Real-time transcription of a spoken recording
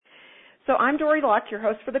So I'm Dory Locke, your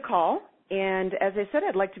host for the call, and as I said,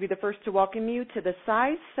 I'd like to be the first to welcome you to the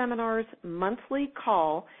Size Seminar's monthly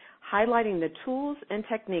call highlighting the tools and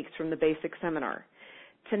techniques from the basic seminar.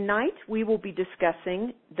 Tonight, we will be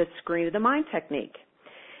discussing the Screen of the Mind technique.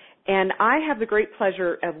 And I have the great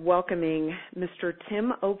pleasure of welcoming Mr.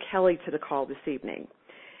 Tim O'Kelly to the call this evening.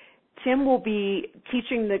 Tim will be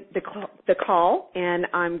teaching the call, and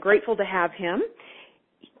I'm grateful to have him.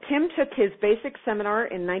 Tim took his basic seminar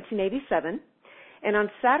in 1987, and on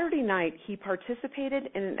Saturday night, he participated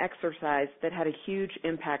in an exercise that had a huge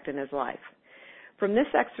impact in his life. From this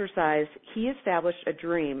exercise, he established a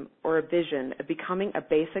dream or a vision of becoming a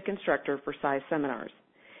basic instructor for Size seminars.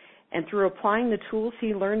 And through applying the tools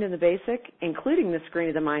he learned in the basic, including the Screen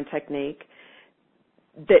of the Mind technique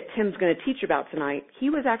that Tim's going to teach about tonight, he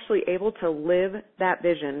was actually able to live that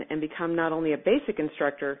vision and become not only a basic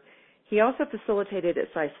instructor, he also facilitated at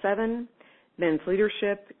Size 7, men's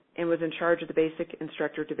leadership, and was in charge of the basic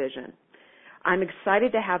instructor division. I'm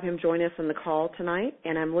excited to have him join us on the call tonight,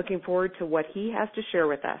 and I'm looking forward to what he has to share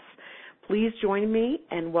with us. Please join me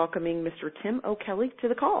in welcoming Mr. Tim O'Kelly to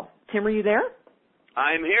the call. Tim, are you there?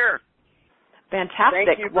 I'm here. Fantastic.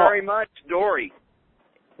 Thank you very much, Dory.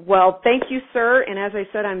 Well, thank you, sir. And as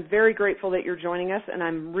I said, I'm very grateful that you're joining us, and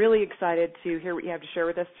I'm really excited to hear what you have to share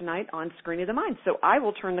with us tonight on Screen of the Mind. So I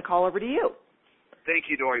will turn the call over to you. Thank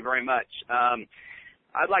you, Dory, very much.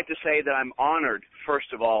 I'd like to say that I'm honored, first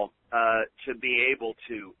of all, to be able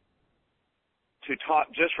to talk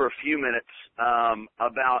just for a few minutes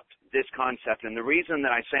about this concept. And the reason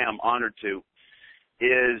that I say I'm honored to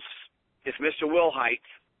is if Mr. Wilhite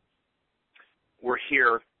were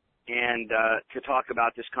here and to talk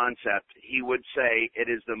about this concept, he would say it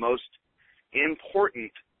is the most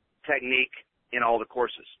important technique in all the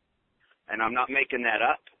courses. And I'm not making that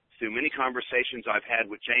up. Through many conversations I've had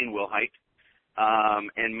with Jane Wilhite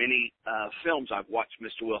and many films I've watched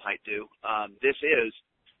Mr. Wilhite do, this is,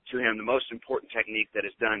 to him, the most important technique that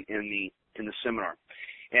is done in the seminar.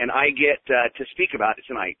 And I get to speak about it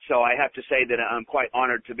tonight. So I have to say that I'm quite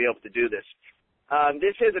honored to be able to do this.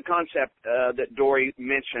 This is a concept that Dory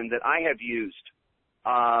mentioned that I have used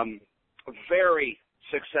very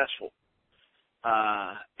successful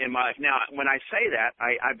in my life. Now, when I say that,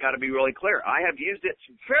 I've got to be really clear. I have used it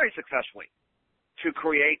very successfully to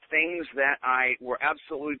create things that I were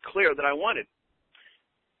absolutely clear that I wanted.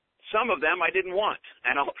 Some of them I didn't want,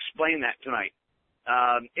 and I'll explain that tonight.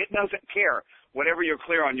 It doesn't care. Whatever you're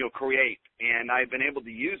clear on, you'll create, and I've been able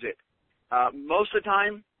to use it most of the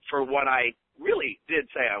time for what I really did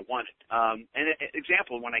say I wanted. An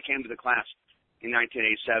example, when I came to the class in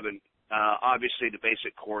 1987, obviously the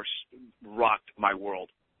basic course rocked my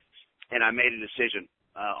world, and I made a decision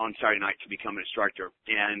on Saturday night to become an instructor.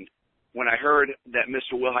 And when I heard that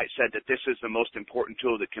Mr. Wilhite said that this is the most important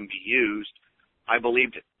tool that can be used, I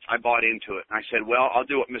believed it. I bought into it. And I said, well, I'll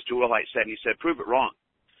do what Mr. Wilhite said. And he said, prove it wrong.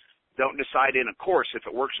 Don't decide in a course if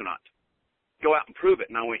it works or not. Go out and prove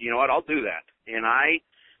it. And I went, you know what, I'll do that. And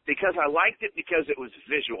because I liked it because it was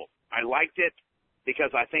visual. I liked it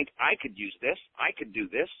because I think I could use this. I could do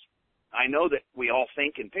this. I know that we all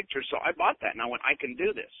think in pictures, so I bought that. And I went, I can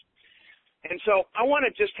do this. And so I want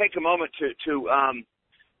to just take a moment to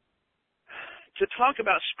talk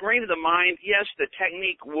about Screen of the Mind. Yes, the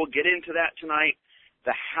technique, we'll get into that tonight,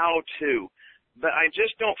 the how-to. But I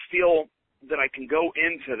just don't feel that I can go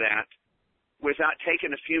into that without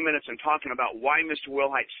taking a few minutes and talking about why Mr.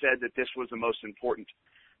 Wilhite said that this was the most important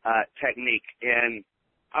technique. And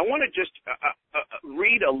I want to just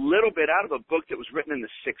read a little bit out of a book that was written in the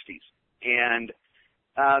 60s. And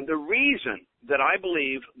the reason that I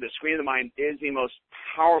believe the Screen of the Mind is the most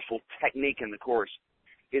powerful technique in the course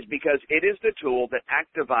is because it is the tool that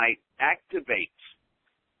activates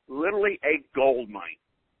literally a gold mine.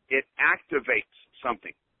 It activates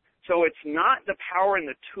something. So it's not the power in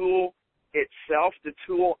the tool itself. The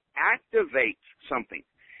tool activates something.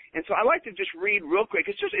 And so I like to just read real quick.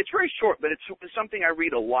 It's very short, but it's something I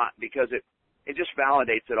read a lot because it just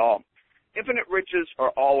validates it all. Infinite riches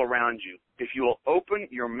are all around you if you will open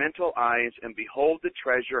your mental eyes and behold the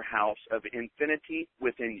treasure house of infinity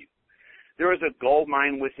within you. There is a gold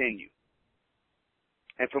mine within you,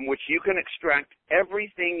 and from which you can extract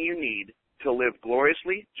everything you need to live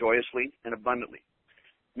gloriously, joyously, and abundantly.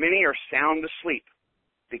 Many are sound asleep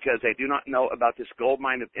because they do not know about this gold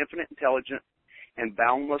mine of infinite intelligence and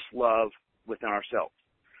boundless love within ourselves.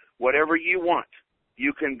 Whatever you want,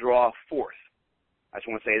 you can draw forth. I just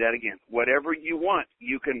want to say that again. Whatever you want,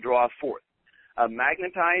 you can draw forth. A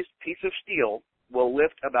magnetized piece of steel will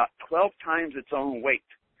lift about 12 times its own weight.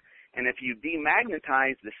 And if you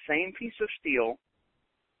demagnetize the same piece of steel,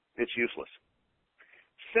 it's useless.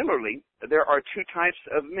 similarly, there are two types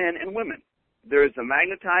of men and women. There is the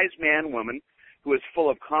magnetized man, woman, who is full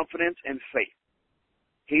of confidence and faith.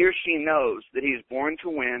 He or she knows that he is born to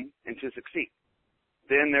win and to succeed.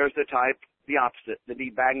 Then there's the type, the opposite, the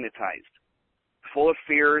demagnetized, full of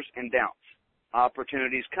fears and doubts.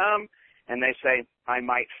 Opportunities come, and they say, I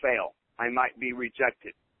might fail. I might be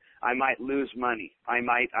rejected. I might lose money. I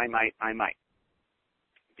might.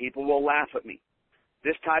 People will laugh at me.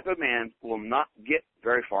 This type of man will not get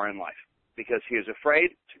very far in life because he is afraid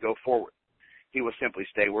to go forward. He will simply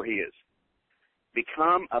stay where he is.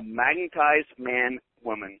 Become a magnetized man,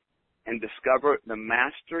 woman, and discover the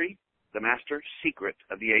master secret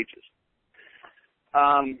of the ages.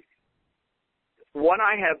 What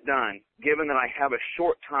I have done, given that I have a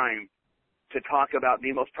short time to talk about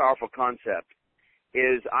the most powerful concept,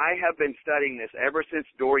 is I have been studying this ever since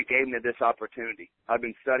Dory gave me this opportunity. I've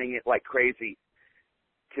been studying it like crazy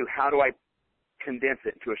to how do I condense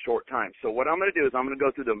it into a short time. So what I'm going to do is I'm going to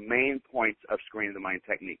go through the main points of Screening the Mind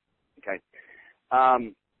technique. Okay.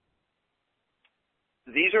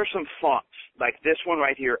 These are some thoughts, like this one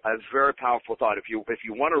right here, a very powerful thought. If you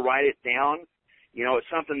want to write it down, you know, it's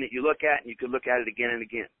something that you look at and you can look at it again and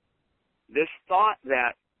again. This thought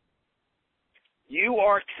that you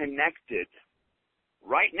are connected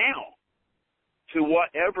right now to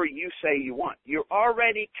whatever you say you want. You're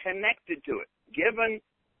already connected to it, given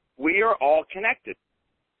we are all connected.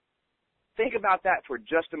 Think about that for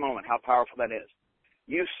just a moment, how powerful that is.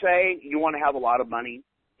 You say you want to have a lot of money.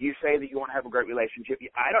 You say that you want to have a great relationship.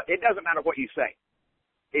 It doesn't matter what you say.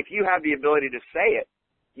 If you have the ability to say it,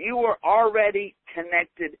 you are already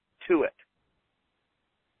connected to it.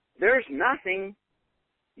 There's nothing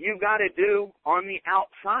you've got to do on the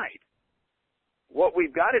outside. What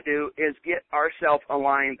we've got to do is get ourselves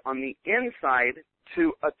aligned on the inside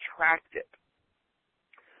to attract it.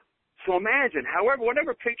 So imagine,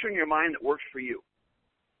 whatever picture in your mind that works for you,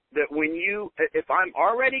 that if I'm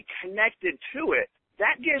already connected to it,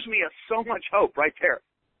 that gives me so much hope right there.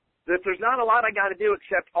 That there's not a lot I got to do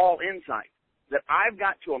except all inside. That I've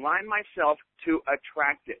got to align myself to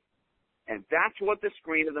attract it. And that's what the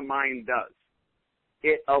Screen of the Mind does.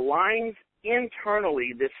 It aligns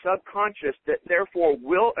internally the subconscious that therefore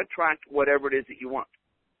will attract whatever it is that you want.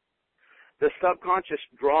 The subconscious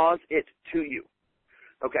draws it to you.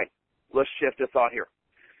 Okay, let's shift the thought here.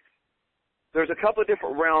 There's a couple of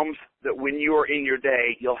different realms that when you are in your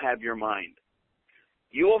day, you'll have your mind.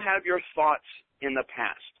 You will have your thoughts in the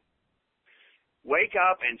past. Wake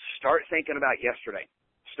up and start thinking about yesterday.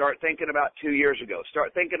 Start thinking about 2 years ago.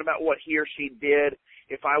 Start thinking about what he or she did,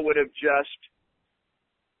 if I would have just,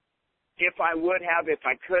 if I would have, if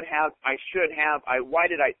I could have, I should have,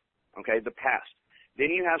 okay, the past. Then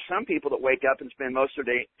you have some people that wake up and spend most of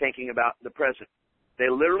their day thinking about the present. They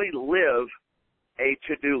literally live a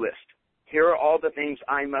to-do list. Here are all the things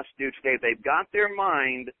I must do today. They've got their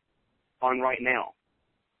mind on right now.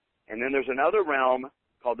 And then there's another realm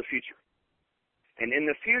called the future. And in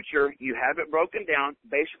the future, you have it broken down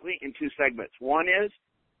basically in two segments. One is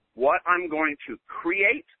what I'm going to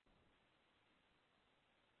create,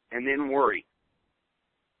 and then worry.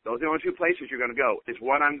 Those are the only two places you're going to go, is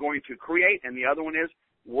what I'm going to create, and the other one is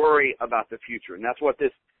worry about the future. And that's what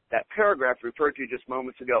that paragraph referred to just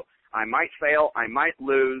moments ago. I might fail, I might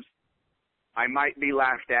lose, I might be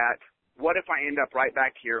laughed at. What if I end up right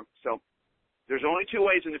back here? So there's only two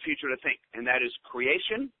ways in the future to think, and that is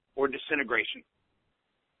creation or disintegration.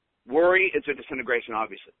 Worry is a disintegration,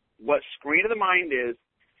 obviously. What Screen of the Mind is,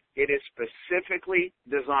 it is specifically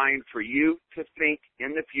designed for you to think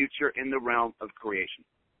in the future in the realm of creation.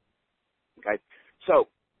 Okay? So,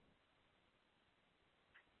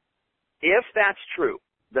 if that's true,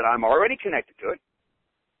 that I'm already connected to it,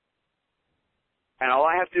 and all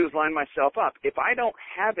I have to do is line myself up, if I don't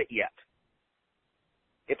have it yet,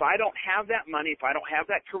 if I don't have that money, if I don't have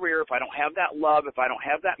that career, if I don't have that love, if I don't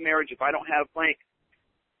have that marriage, if I don't have blank,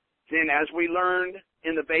 then as we learned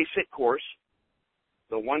in the basic course,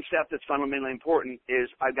 the one step that's fundamentally important is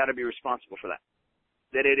I've got to be responsible for that.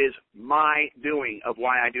 That it is my doing of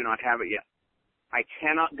why I do not have it yet. I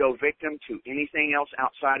cannot go victim to anything else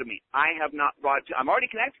outside of me. I have not brought it to, I'm already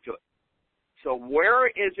connected to it. So where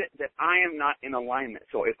is it that I am not in alignment?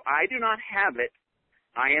 So if I do not have it,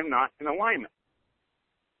 I am not in alignment.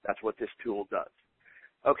 That's what this tool does.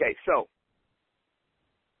 Okay, so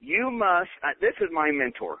you must, this is my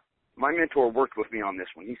mentor. My mentor worked with me on this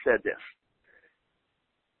one. He said this.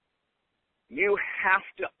 You have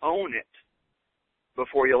to own it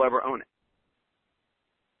before you'll ever own it.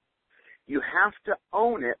 You have to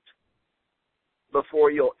own it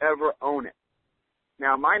before you'll ever own it.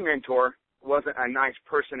 Now, my mentor wasn't a nice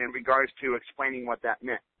person in regards to explaining what that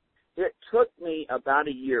meant. It took me about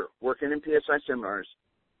a year working in PSI seminars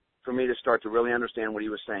for me to start to really understand what he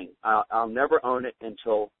was saying. I'll never own it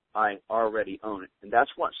until I already own it. And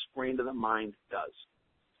that's what Screen to the Mind does.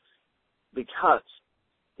 Because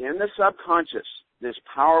in the subconscious, this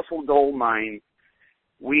powerful gold mine,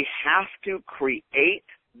 we have to create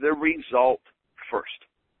the result first.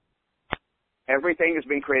 Everything is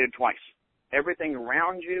being created twice. Everything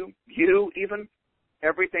around you, you even,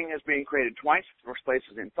 everything is being created twice. The first place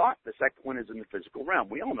is in thought. The second one is in the physical realm.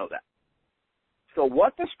 We all know that. So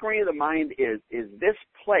what the Screen of the Mind is this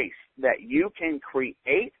place that you can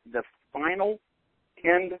create the final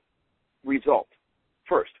end result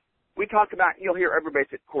first. We talk about, you'll hear every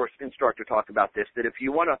basic course instructor talk about this, that if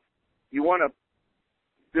you want to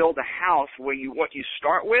build a house where what you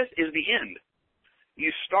start with is the end.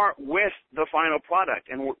 You start with the final product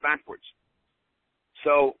and work backwards.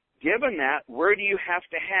 So given that, where do you have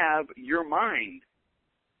to have your mind?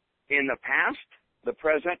 In the past, the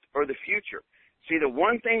present, or the future? See, the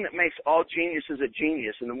one thing that makes all geniuses a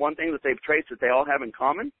genius, and the one thing that they've traced that they all have in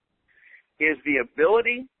common, is the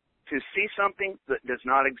ability to see something that does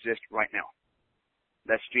not exist right now.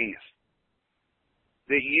 That's genius.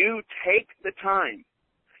 That you take the time,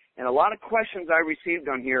 and a lot of questions I received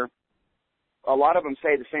on here, a lot of them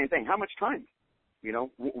say the same thing. How much time? You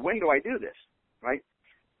know, when do I do this? Right?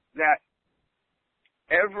 That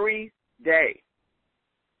every day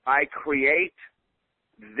I create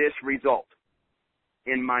this result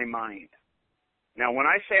in my mind. Now, when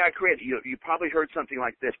I say I create, you probably heard something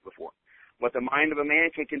like this before. What the mind of a man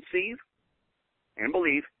can conceive and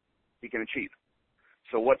believe, he can achieve.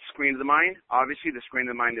 So what's Screen of the Mind? Obviously, the Screen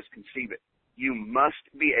of the Mind is conceive it. You must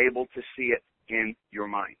be able to see it in your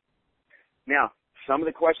mind. Now, some of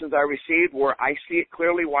the questions I received were, I see it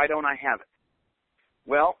clearly, why don't I have it?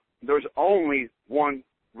 Well, there's only one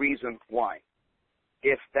reason why.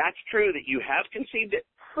 If that's true, that you have conceived it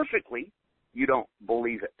perfectly, you don't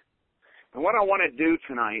believe it. And what I want to do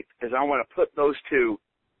tonight is I want to put those two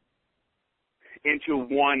into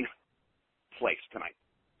one place tonight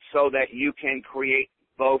so that you can create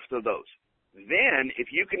both of those. Then, if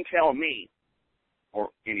you can tell me, or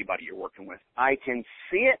anybody you're working with, I can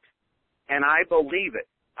see it and I believe it,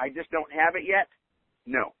 I just don't have it yet,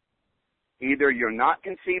 no. Either you're not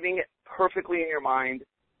conceiving it perfectly in your mind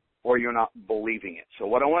or you're not believing it. So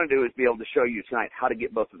what I want to do is be able to show you tonight how to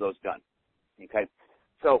get both of those done. Okay?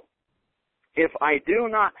 So if I do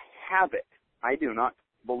not have it, I do not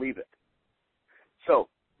believe it. So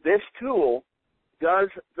this tool does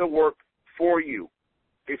the work for you.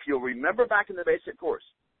 If you'll remember back in the basic course,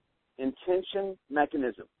 intention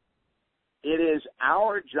mechanism, it is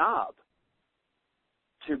our job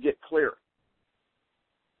to get clear.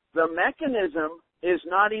 The mechanism is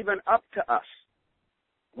not even up to us.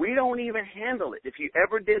 We don't even handle it. If you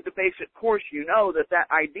ever did the basic course, you know that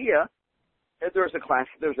idea, there's a class,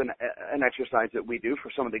 there's an exercise that we do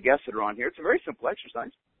for some of the guests that are on here. It's a very simple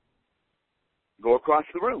exercise. Go across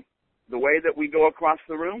the room. The way that we go across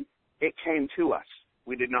the room, it came to us.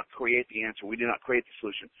 We did not create the answer. We did not create the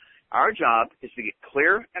solution. Our job is to get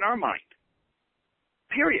clear in our mind.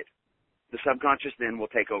 Period. The subconscious then will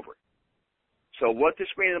take over. So what the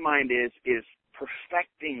Screen of the Mind is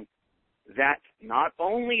perfecting that not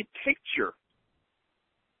only picture,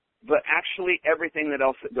 but actually everything that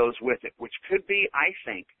else that goes with it, which could be, I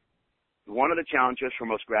think, one of the challenges for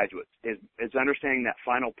most graduates is understanding that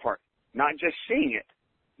final part. Not just seeing it,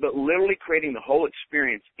 but literally creating the whole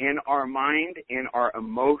experience in our mind, in our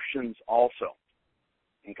emotions also.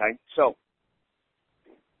 Okay? So,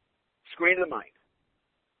 Screen of the Mind.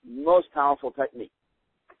 Most powerful technique.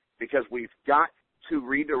 Because we've got to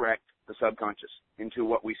redirect the subconscious into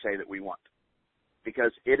what we say that we want.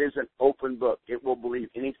 Because it is an open book. It will believe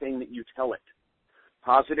anything that you tell it.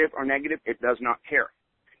 Positive or negative, it does not care.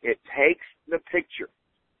 It takes the picture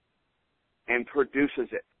and produces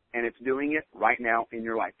it. And it's doing it right now in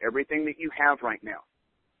your life. Everything that you have right now,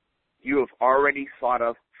 you have already thought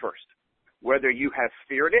of first. Whether you have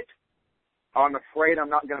feared it, I'm afraid I'm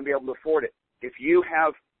not going to be able to afford it. If you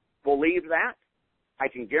have believed that, I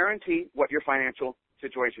can guarantee what your financial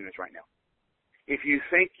situation is right now. If you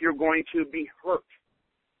think you're going to be hurt,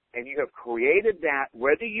 and you have created that,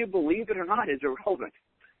 whether you believe it or not is irrelevant.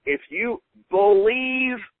 If you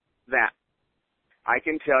believe that, I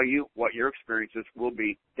can tell you what your experiences will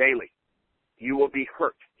be daily. You will be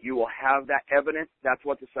hurt. You will have that evidence. That's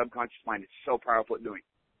what the subconscious mind is so powerful at doing.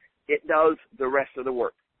 It does the rest of the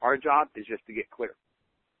work. Our job is just to get clear.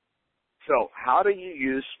 So how do you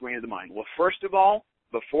use Screen of the Mind? Well, first of all,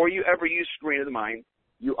 before you ever use Screen of the Mind,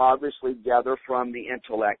 You obviously gather from the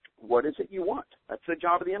intellect, what is it you want? That's the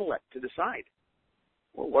job of the intellect, to decide.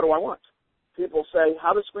 Well, what do I want? People say,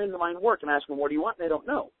 how does Screen the Mind work? And ask them, what do you want? And they don't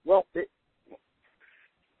know. Well,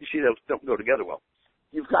 you see, those don't go together well.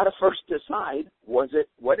 You've got to first decide, what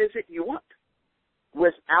is it you want?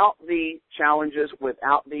 Without the challenges,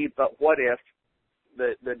 without the but what if,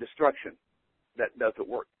 the destruction that doesn't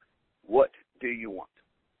work. What do you want?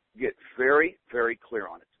 Get very, very clear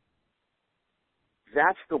on it.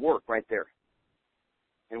 That's the work right there.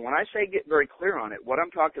 And when I say get very clear on it, what I'm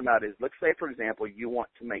talking about is, let's say, for example, you want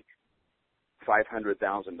to make $500,000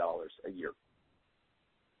 a year.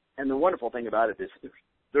 And the wonderful thing about it is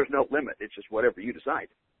there's no limit. It's just whatever you decide.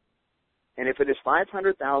 And if it is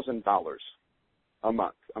 $500,000 a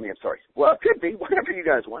month, well, it could be whatever you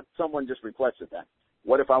guys want. Someone just requested that.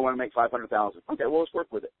 What if I want to make $500,000? Okay, well, let's work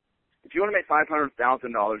with it. If you want to make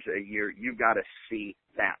 $500,000 a year, you've got to see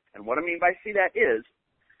that. And what I mean by see that is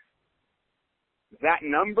that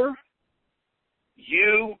number,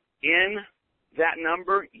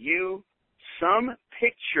 some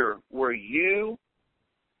picture where you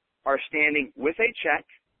are standing with a check,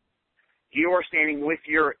 you are standing with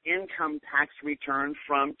your income tax return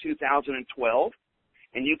from 2012,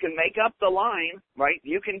 and you can make up the line, right?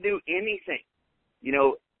 You can do anything.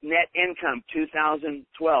 Net income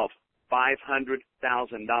 2012, $500,000.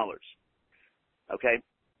 Okay?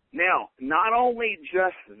 Now, not only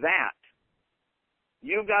just that,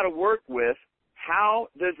 you've got to work with how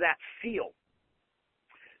does that feel?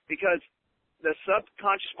 Because the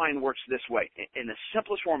subconscious mind works this way. In the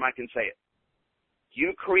simplest form I can say it.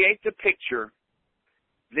 You create the picture,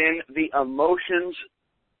 then the emotions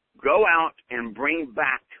go out and bring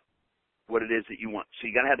back what it is that you want. So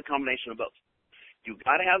you got to have the combination of both. You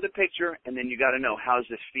got to have the picture, and then you got to know, how does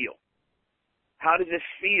this feel? How does this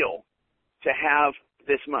feel to have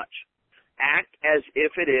this much? Act as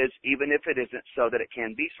if it is, even if it isn't, so that it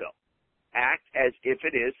can be so. Act as if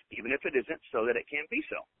it is, even if it isn't, so that it can be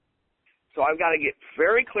so. So I've got to get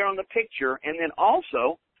very clear on the picture, and then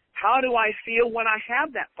also, how do I feel when I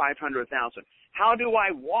have that $500,000? How do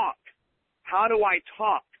I walk? How do I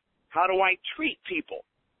talk? How do I treat people?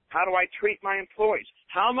 How do I treat my employees?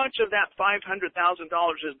 How much of that $500,000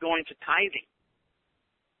 is going to tithing?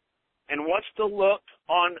 And what's the look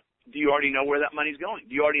on, do you already know where that money's going?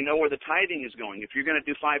 Do you already know where the tithing is going? If you're going to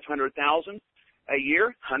do $500,000 a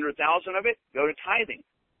year, $100,000 of it, go to tithing.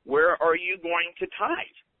 Where are you going to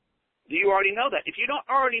tithe? Do you already know that? If you don't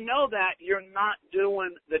already know that, you're not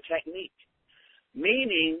doing the technique.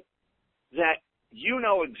 Meaning that you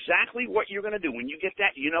know exactly what you're going to do. When you get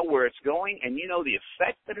that, you know where it's going, and you know the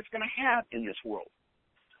effect that it's going to have in this world.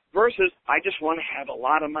 Versus, I just want to have a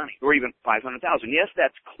lot of money, or even $500,000. Yes,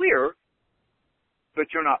 that's clear,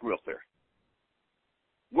 but you're not real clear.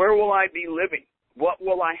 Where will I be living? What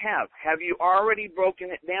will I have? Have you already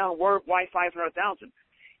broken it down? Why $500,000?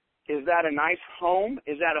 Is that a nice home?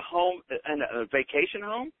 Is that a home, a vacation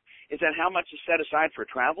home? Is that how much is set aside for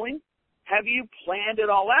traveling? Have you planned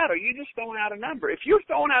it all out, or are you just throwing out a number? If you're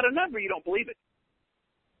throwing out a number, you don't believe it.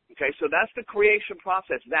 Okay, so that's the creation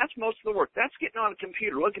process. That's most of the work. That's getting on a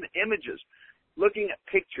computer, looking at images, looking at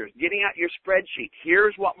pictures, getting out your spreadsheet.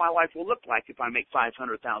 Here's what my life will look like if I make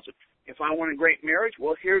 $500,000. If I want a great marriage,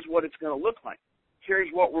 well, here's what it's going to look like.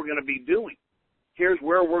 Here's what we're going to be doing. Here's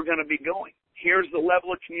where we're going to be going. Here's the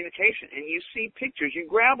level of communication. And you see pictures. You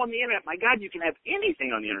grab on the Internet. My God, you can have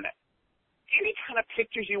anything on the Internet. Any kind of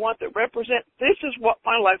pictures you want that represent, this is what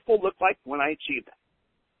my life will look like when I achieve that.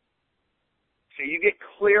 So you get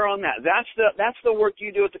clear on that. That's the work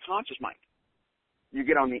you do with the conscious mind. You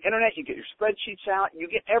get on the Internet, you get your spreadsheets out, you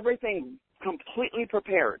get everything completely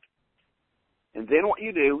prepared. And then what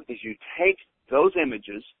you do is you take those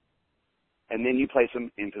images and then you place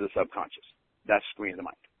them into the subconscious. That's screen of the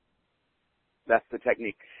mind. That's the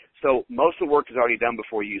technique. So most of the work is already done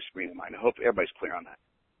before you use screen of the mind. I hope everybody's clear on that.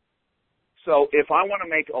 So if I want to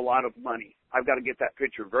make a lot of money, I've got to get that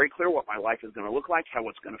picture very clear, what my life is going to look like, how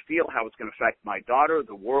it's going to feel, how it's going to affect my daughter,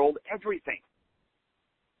 the world, everything.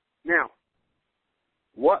 Now,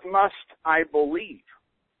 what must I believe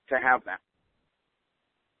to have that?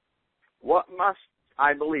 What must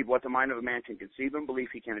I believe? What the mind of a man can conceive and believe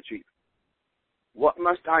he can achieve. What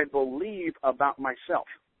must I believe about myself?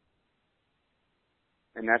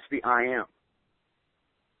 And that's the I am.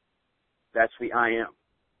 That's the I am.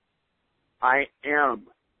 I am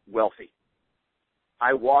wealthy.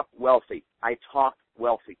 I walk wealthy. I talk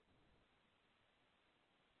wealthy.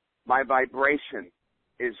 My vibration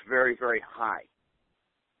is very, very high.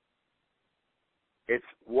 It's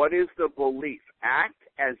what is the belief? Act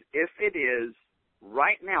as if it is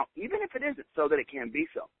right now, even if it isn't, so that it can be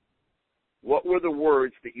so. what were the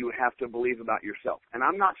words that you have to believe about yourself? And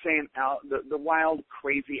I'm not saying the wild,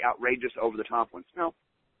 crazy, outrageous, over-the-top ones. No,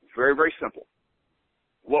 very, very simple.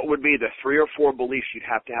 What would be the 3 or 4 beliefs you'd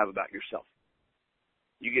have to have about yourself?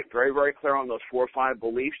 You get very, very clear on those 4 or 5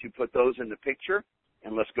 beliefs. You put those in the picture,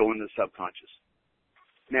 and let's go into the subconscious.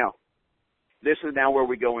 Now, this is now where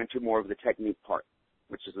we go into more of the technique part,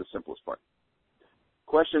 which is the simplest part.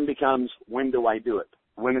 Question becomes, when do I do it?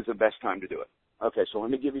 When is the best time to do it? Okay, so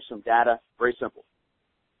let me give you some data. Very simple.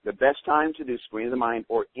 The best time to do Screen of the Mind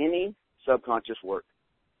or any subconscious work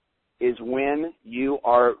is when you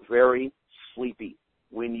are very sleepy,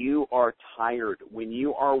 when you are tired, when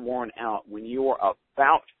you are worn out, when you are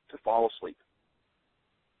about to fall asleep.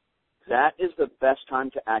 That is the best time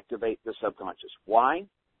to activate the subconscious. Why?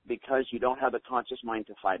 Because you don't have the conscious mind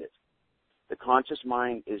to fight it. The conscious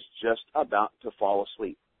mind is just about to fall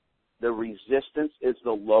asleep. The resistance is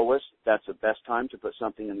the lowest. That's the best time to put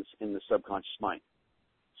something in the subconscious mind.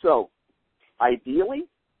 So, ideally,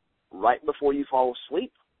 right before you fall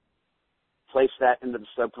asleep, place that into the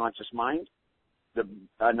subconscious mind.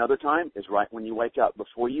 Another time is right when you wake up,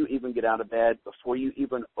 before you even get out of bed, before you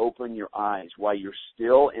even open your eyes, while you're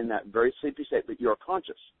still in that very sleepy state, but you're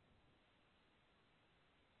conscious.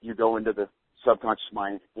 You go into the subconscious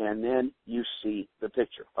mind, and then you see the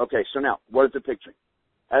picture. Okay, so now, what is the picture?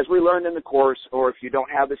 As we learned in the course, or if you don't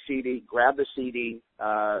have the CD, grab the CD,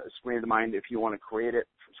 Screen of the Mind. If you want to create it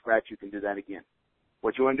from scratch, you can do that again.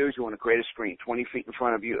 What you want to do is you want to create a screen. 20 feet in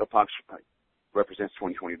front of you approximately represents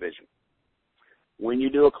 20/20 vision. When you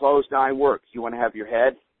do a closed eye work, you want to have your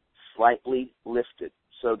head slightly lifted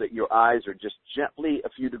so that your eyes are just gently a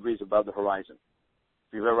few degrees above the horizon.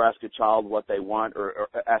 If you've ever asked a child what they want or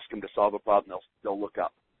ask them to solve a problem, they'll look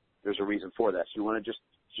up. There's a reason for that. So you want to just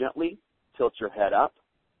gently tilt your head up.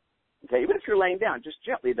 Okay, even if you're laying down, just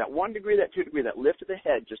gently, that 1 degree, that 2 degree, that lift of the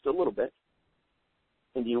head just a little bit.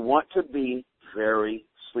 And you want to be very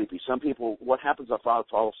sleepy. Some people, what happens if I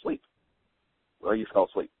fall asleep? Well, you fell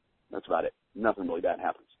asleep. That's about it. Nothing really bad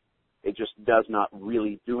happens. It just does not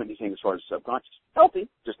really do anything as far as the subconscious. Healthy,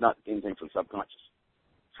 just not anything for the subconscious.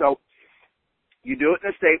 So you do it in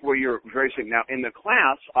a state where you're very sick. Now, in the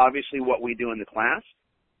class, obviously what we do in the class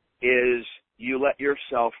is you let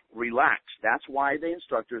yourself relax. That's why the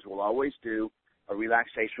instructors will always do a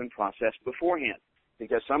relaxation process beforehand,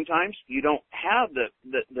 because sometimes you don't have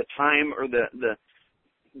the time or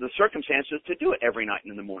the circumstances to do it every night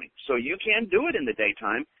in the morning. So you can do it in the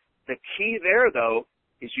daytime. The key there, though,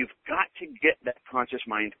 is you've got to get that conscious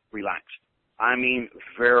mind relaxed. I mean,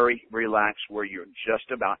 very relaxed, where you're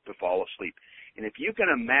just about to fall asleep. And if you can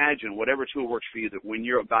imagine whatever tool works for you, that when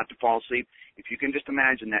you're about to fall asleep, if you can just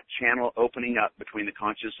imagine that channel opening up between the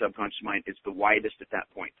conscious and subconscious mind, it's the widest at that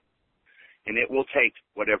point. And it will take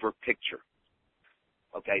whatever picture.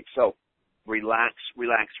 Okay, so relax,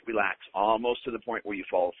 relax, relax, almost to the point where you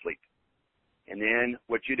fall asleep. And then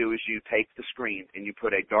what you do is you take the screen and you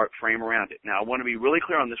put a dark frame around it. Now, I want to be really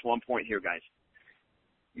clear on this one point here, guys.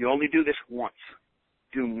 You only do this once.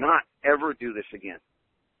 Do not ever do this again.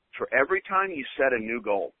 For every time you set a new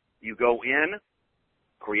goal, you go in,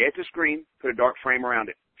 create the screen, put a dark frame around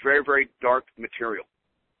it. Very, very dark material.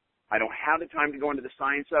 I don't have the time to go into the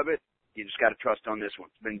science of it. You just got to trust on this one.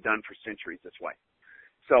 It's been done for centuries this way.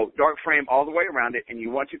 So dark frame all the way around it, and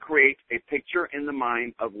you want to create a picture in the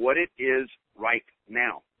mind of what it is right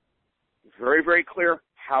now. Very, very clear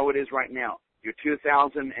how it is right now. Your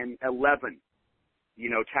 2011,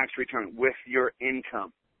 tax return with your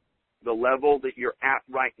income, the level that you're at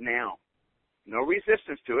right now. No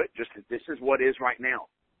resistance to it, just this is what is right now.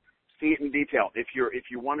 See it in detail. If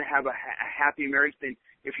you want to have a happy marriage, then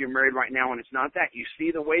if you're married right now and it's not that, you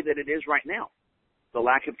see the way that it is right now. The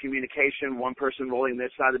lack of communication, one person rolling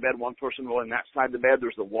this side of the bed, one person rolling that side of the bed,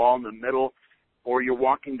 there's the wall in the middle, or you're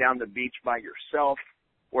walking down the beach by yourself,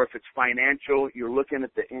 or if it's financial, you're looking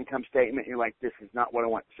at the income statement, you're like, this is not what I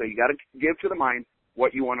want. So you got to give to the mind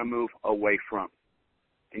what you want to move away from.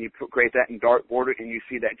 And you create that in dark border, and you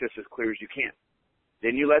see that just as clear as you can.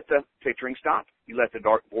 Then you let the picturing stop. You let the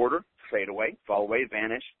dark border fade away, fall away,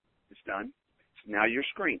 vanish. It's done. So now your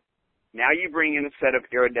screen. Now you bring in a set of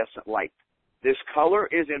iridescent light. This color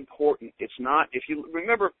is important. It's not, if you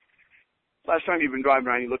remember, last time you've been driving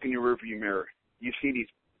around, you look in your rearview mirror, you see these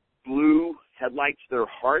blue headlights that are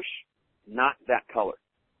harsh, not that color.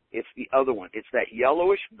 It's the other one. It's that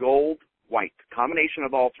yellowish gold white, combination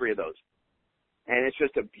of all three of those. And it's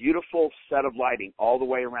just a beautiful set of lighting all the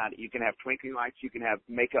way around it. You can have twinkling lights, you can have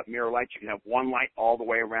makeup mirror lights, you can have one light all the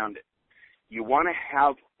way around it. You want to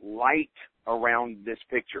have light around this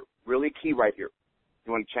picture. Really key right here.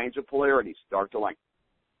 You want to change the polarities, dark to light.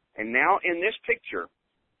 And now in this picture,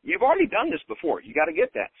 You've already done this before. You got to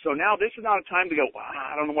get that. So now this is not a time to go,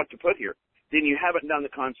 I don't know what to put here. Then you haven't done the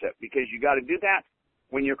concept, because you got to do that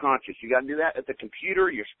when you're conscious. You got to do that at the computer,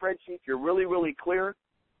 your spreadsheet. You're really, really clear.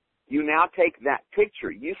 You now take that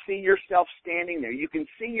picture. You see yourself standing there. You can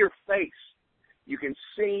see your face. You can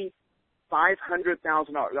see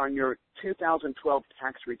 $500,000 on your 2012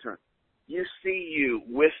 tax return. You see you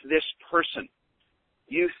with this person.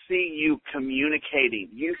 You see you communicating.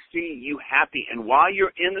 You see you happy. And while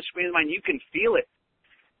you're in the screen of mind, you can feel it.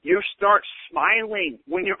 You start smiling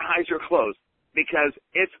when your eyes are closed, because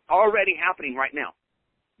it's already happening right now.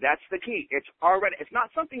 That's the key. It's not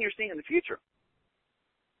something you're seeing in the future.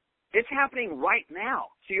 It's happening right now.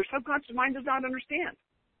 So your subconscious mind does not understand.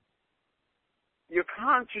 Your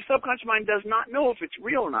subconscious mind does not know if it's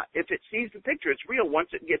real or not. If it sees the picture, it's real. Once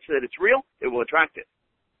it gets that it's real, it will attract it.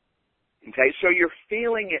 Okay, so you're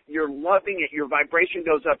feeling it, you're loving it, your vibration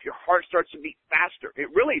goes up, your heart starts to beat faster. It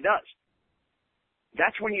really does.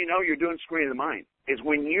 That's when you know you're doing screen of the mind, is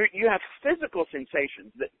when you have physical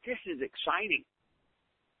sensations that this is exciting.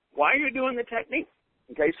 Why are you doing the technique?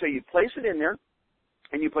 Okay, so you place it in there,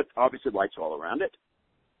 and you put, obviously, lights all around it,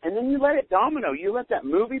 and then you let it domino. You let that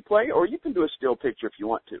movie play, or you can do a still picture if you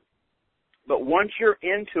want to. But once you're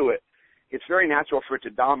into it, it's very natural for it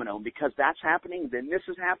to domino. And because that's happening, then this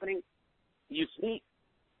is happening. You see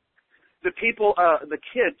the people, the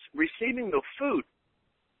kids receiving the food.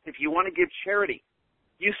 If you want to give charity,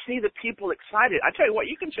 you see the people excited. I tell you what,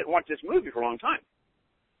 you can sit and watch this movie for a long time.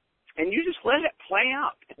 And you just let it play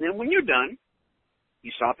out. And then when you're done,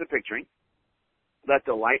 you stop the picturing, let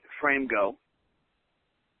the light frame go,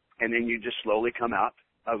 and then you just slowly come out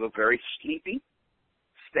of a very sleepy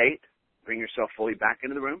state, bring yourself fully back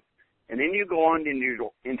into the room, and then you go on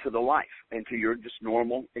into the life, into your just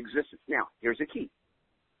normal existence. Now, here's the key.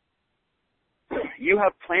 You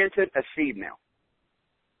have planted a seed now.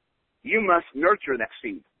 You must nurture that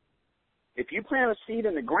seed. If you plant a seed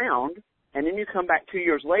in the ground, and then you come back 2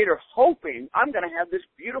 years later hoping, I'm going to have this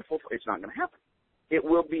beautiful, it's not going to happen. It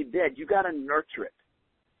will be dead. You got to nurture it.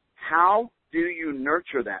 How do you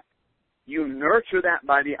nurture that? You nurture that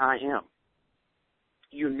by the I am.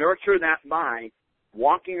 You nurture that by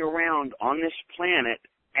walking around on this planet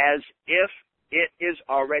as if it is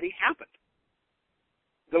already happened.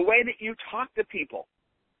 The way that you talk to people.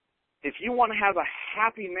 If you want to have a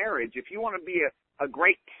happy marriage, if you want to be a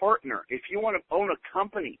great partner, if you want to own a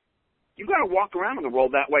company, you've got to walk around in the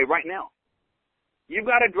world that way right now. You've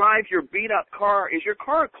got to drive your beat-up car. Is your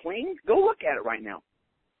car clean? Go look at it right now.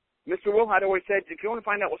 Mr. Wilhite always said, if you want to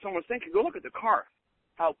find out what someone's thinking, go look at the car,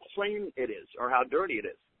 how clean it is or how dirty it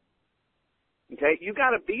is. Okay? You've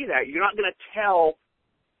got to be that. You're not going to tell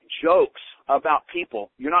jokes about people.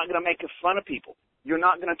 You're not going to make fun of people. You're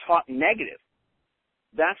not going to talk negative.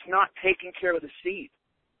 That's not taking care of the seed.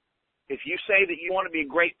 If you say that you want to be a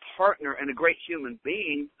great partner and a great human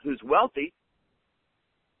being who's wealthy,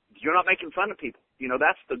 you're not making fun of people. You know,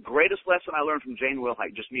 that's the greatest lesson I learned from Jane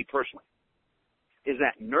Wilhite, just me personally, is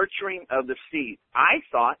that nurturing of the seed. I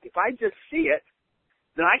thought if I just see it,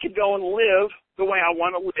 then I could go and live the way I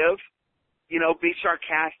want to live, you know, be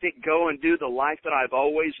sarcastic, go and do the life that I've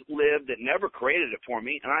always lived that never created it for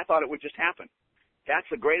me, and I thought it would just happen. That's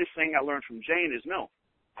the greatest thing I learned from Jane is no.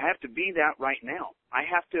 I have to be that right now. I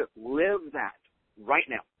have to live that right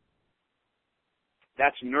now.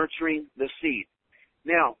 That's nurturing the seed.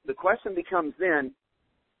 Now, the question becomes then,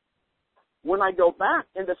 when I go back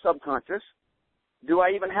into subconscious, do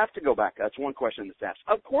I even have to go back? That's one question that's asked.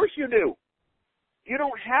 Of course you do. You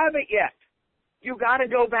don't have it yet. You got to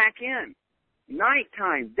go back in.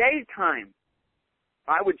 Nighttime, daytime.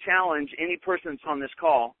 I would challenge any person that's on this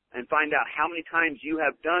call and find out how many times you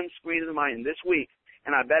have done Screen of the Mind this week,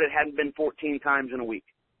 and I bet it hadn't been 14 times in a week.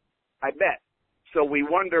 I bet. So we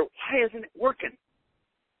wonder, why isn't it working?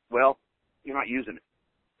 Well, you're not using it.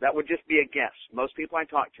 That would just be a guess. Most people I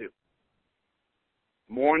talk to.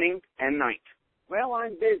 Morning and night. Well,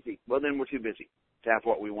 I'm busy. Well, then we're too busy to have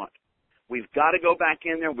what we want. We've got to go back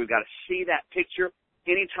in there. We've got to see that picture.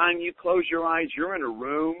 Anytime you close your eyes, you're in a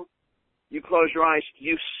room. You close your eyes,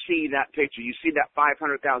 you see that picture. You see that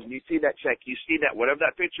 $500,000. You see that check. You see that, whatever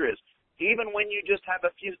that picture is. Even when you just have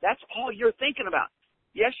a few, that's all you're thinking about.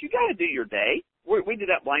 Yes, you got to do your day. We do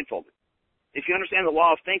that blindfolded. If you understand the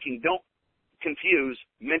law of thinking, don't confuse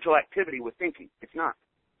mental activity with thinking. It's not.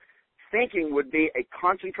 Thinking would be a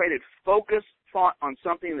concentrated, focused thought on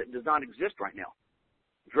something that does not exist right now.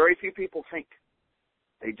 Very few people think.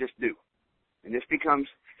 They just do. And this becomes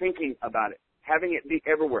thinking about it, having it be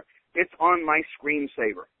everywhere. It's on my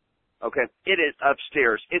screensaver. Okay? It is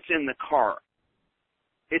upstairs. It's in the car.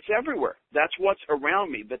 It's everywhere. That's what's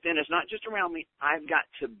around me. But then it's not just around me. I've got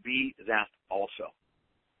to be that also.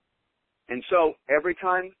 And so every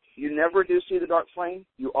time you never do see the dark flame,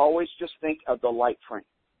 you always just think of the light frame.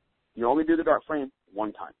 You only do the dark frame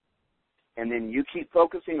one time. And then you keep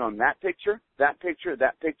focusing on that picture, that picture,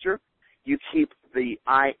 that picture. You keep the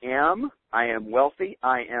I am wealthy,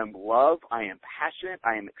 I am love, I am passionate,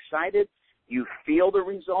 I am excited. You feel the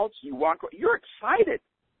results. You walk, you're excited.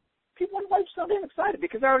 People wonder why you're so damn excited,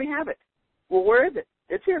 because I already have it. Well, where is it?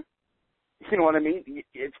 It's here. You know what I mean?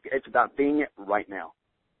 It's about being it right now.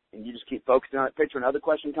 And you just keep focusing on that picture. Another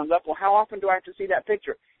question comes up, well, how often do I have to see that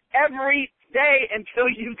picture? Every day until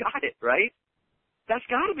you got it, right? That's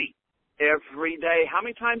got to be. Every day. How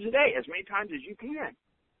many times a day? As many times as you can.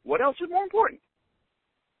 What else is more important?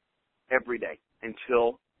 Every day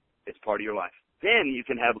until it's part of your life. Then you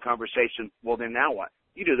can have a conversation, well, then now what?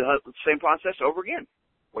 You do the same process over again.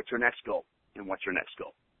 What's your next goal? And what's your next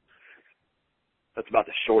goal? That's about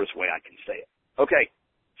the shortest way I can say it. Okay,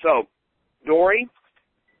 so, Dory,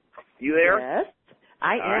 you there? Yes,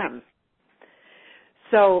 I am. Right.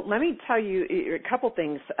 So let me tell you a couple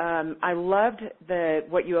things. I loved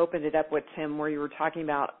what you opened it up with, Tim, where you were talking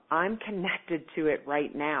about I'm connected to it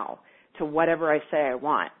right now, to whatever I say I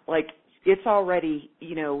want. Like, it's already,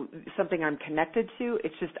 something I'm connected to.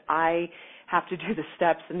 It's just I have to do the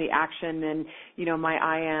steps and the action and, my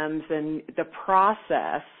I ams and the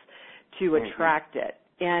process to attract it.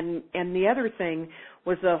 And the other thing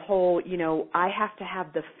was the whole, I have to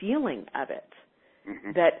have the feeling of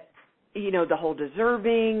it, that, the whole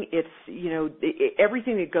deserving, it's,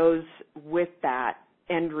 everything that goes with that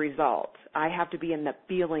end result. I have to be in the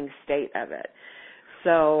feeling state of it.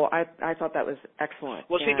 So I thought that was excellent.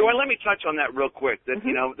 Well, see, Dory, let me touch on that real quick. That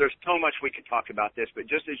there's so much we could talk about this, but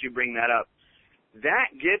just as you bring that up,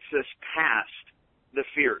 that gets us past the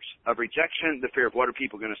fears of rejection, the fear of what are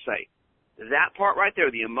people going to say. That part right there,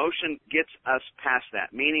 the emotion gets us past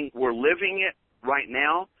that, meaning we're living it right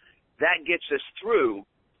now. That gets us through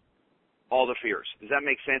all the fears. Does that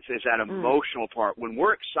make sense? Is that emotional part. When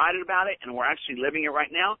we're excited about it and we're actually living it right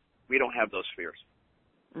now, we don't have those fears.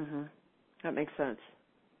 That makes sense.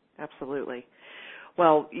 Absolutely.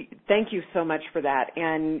 Well, thank you so much for that.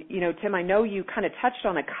 And, Tim, I know you kind of touched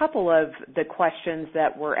on a couple of the questions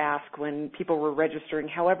that were asked when people were registering.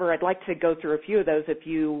 However, I'd like to go through a few of those if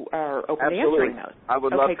you are open to answering those. I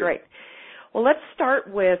would love to. Okay, great. Well, let's start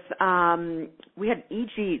with, we had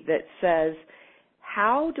EG that says,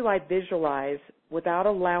 how do I visualize without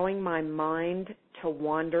allowing my mind to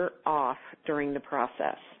wander off during the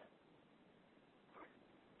process?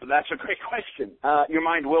 That's a great question. Your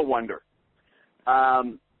mind will wander.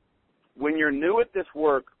 When you're new at this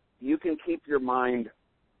work, you can keep your mind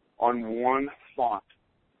on one thought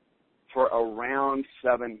for around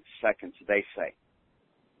 7 seconds, they say,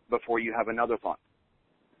 before you have another thought,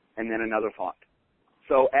 and then another thought.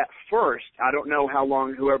 So at first, I don't know how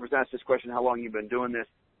long, whoever's asked this question, how long you've been doing this,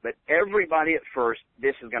 but everybody at first,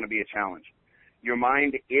 this is going to be a challenge. Your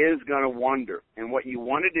mind is going to wander, and what you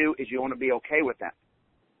want to do is you want to be okay with that.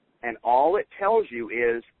 And all it tells you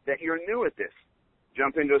is that you're new at this.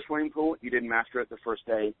 Jump into a swimming pool, you didn't master it the first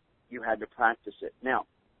day, you had to practice it. Now,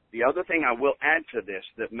 the other thing I will add to this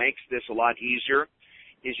that makes this a lot easier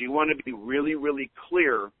is you want to be really, really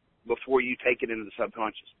clear before you take it into the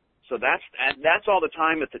subconscious. So that's all the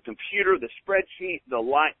time at the computer, the spreadsheet, the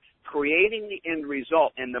light, creating the end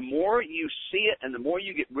result. And the more you see it and the more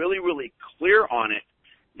you get really, really clear on it,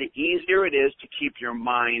 the easier it is to keep your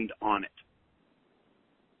mind on it.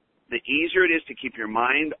 The easier it is to keep your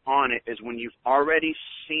mind on it is when you've already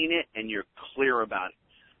seen it and you're clear about it.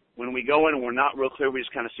 When we go in and we're not real clear, we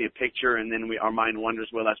just kind of see a picture and then our mind wanders.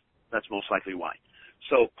 Well, that's most likely why.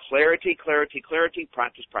 So clarity, clarity, clarity,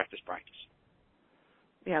 practice, practice, practice.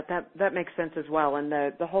 Yeah, that makes sense as well. And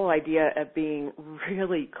the whole idea of being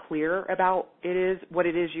really clear about what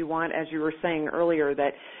it is you want, as you were saying earlier,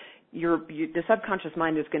 that the subconscious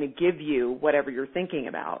mind is going to give you whatever you're thinking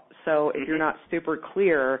about. So if you're not super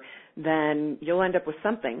clear, then you'll end up with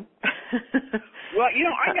something. Well,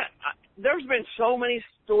 there's been so many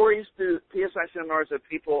stories through PSI seminars of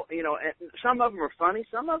people, and some of them are funny,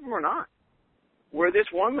 some of them are not. Where this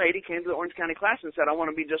one lady came to the Orange County class and said, I want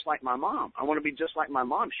to be just like my mom. I want to be just like my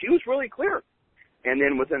mom. She was really clear. And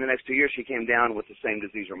then within the next 2 years, she came down with the same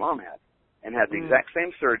disease her mom had and had the exact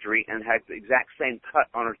same surgery and had the exact same cut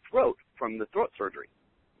on her throat from the throat surgery.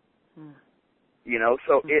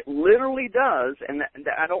 So it literally does, and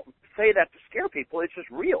I don't say that to scare people. It's just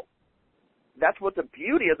real. That's what the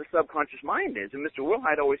beauty of the subconscious mind is. And Mr.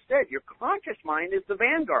 Wilhite always said, your conscious mind is the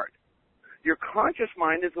vanguard. Your conscious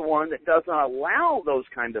mind is the one that doesn't allow those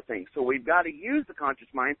kind of things. So we've got to use the conscious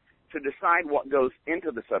mind to decide what goes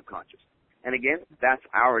into the subconscious. And again, that's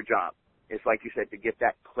our job. It's like you said, to get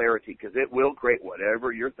that clarity, because it will create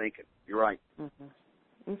whatever you're thinking. You're right.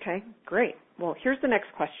 Mm-hmm. Okay, great. Well, here's the next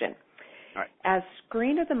question. All right. As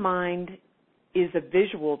Screen of the Mind is a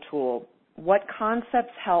visual tool, what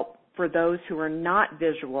concepts help for those who are not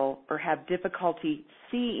visual or have difficulty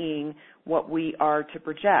seeing what we are to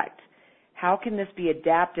project? How can this be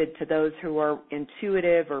adapted to those who are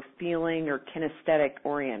intuitive or feeling or kinesthetic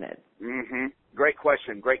oriented? Mm-hmm. Great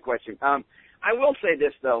question. I will say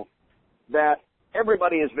this, though, that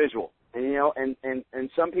everybody is visual. And, you know, and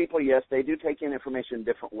some people, yes, they do take in information in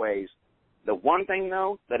different ways. The one thing,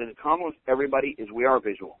 though, that is common with everybody is we are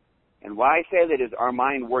visual. And why I say that is our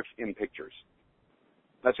mind works in pictures.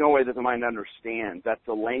 That's the only way that the mind understands. That's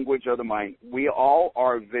the language of the mind. We all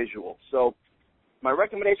are visual. So my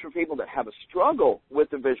recommendation for people that have a struggle with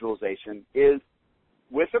the visualization is,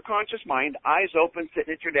 with a conscious mind, eyes open,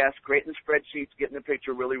 sitting at your desk, creating the spreadsheets, getting the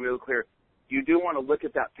picture really, really clear, you do want to look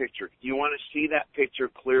at that picture. You want to see that picture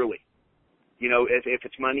clearly. You know, if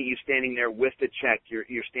it's money, you're standing there with the check.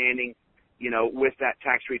 You're standing, you know, with that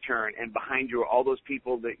tax return, and behind you are all those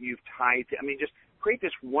people that you've tied to. I mean, just create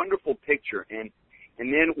this wonderful picture. And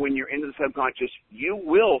then when you're into the subconscious, you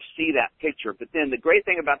will see that picture. But then the great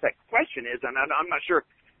thing about that question is, and I'm not sure,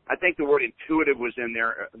 I think the word intuitive was in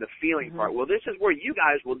there, the feeling part. Well, this is where you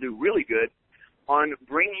guys will do really good on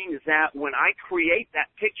bringing that, when I create that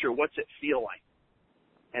picture, what's it feel like?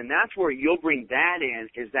 And that's where you'll bring that in,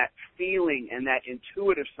 is that feeling and that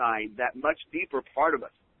intuitive side, that much deeper part of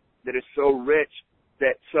us that is so rich.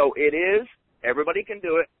 That so it is, everybody can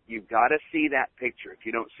do it. You've got to see that picture. If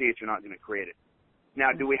you don't see it, you're not going to create it.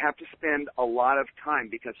 Now, do we have to spend a lot of time?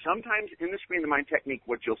 Because sometimes in the Screen of the Mind technique,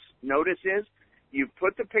 what you'll notice is you've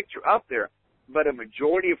put the picture up there, but a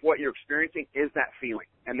majority of what you're experiencing is that feeling.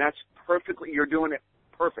 And that's perfectly, you're doing it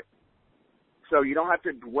perfect. So you don't have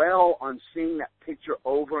to dwell on seeing that picture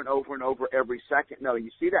over and over and over every second. No, you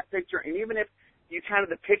see that picture, and even if you kind of,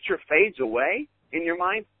 the picture fades away in your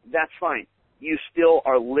mind, that's fine. You still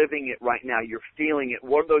are living it right now. You're feeling it.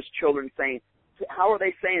 What are those children saying? How are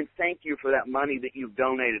they saying thank you for that money that you've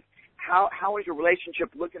donated? How is your relationship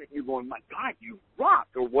looking at you going, my God, you rock,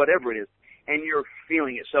 or whatever it is, and you're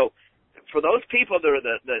feeling it. So for those people that are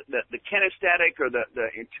the kinesthetic or the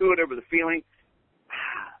intuitive or the feeling,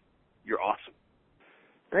 you're awesome.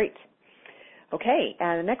 Great. Okay,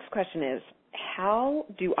 the next question is, how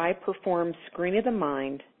do I perform Screen of the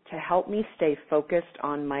Mind to help me stay focused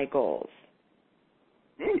on my goals?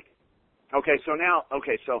 Okay,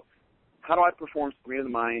 so how do I perform Screen of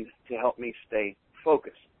the Mind to help me stay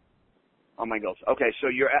focused on my goals? Okay, so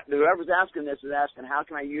whoever's asking this is asking, how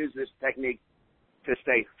can I use this technique to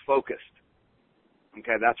stay focused?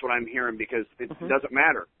 Okay, that's what I'm hearing, because it doesn't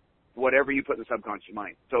matter whatever you put in the subconscious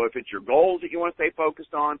mind. So if it's your goals that you want to stay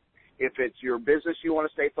focused on, if it's your business you want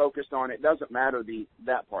to stay focused on, it doesn't matter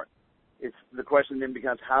that part. It's the question then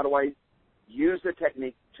becomes, how do I use the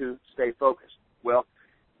technique to stay focused? Well,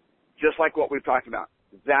 just like what we've talked about,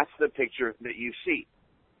 that's the picture that you see.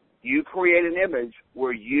 You create an image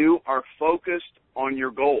where you are focused on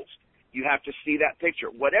your goals. You have to see that picture.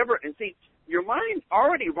 Whatever, and see, your mind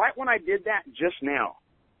already, right when I did that just now,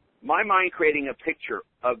 my mind creating a picture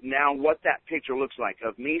of now what that picture looks like,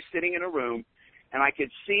 of me sitting in a room, and I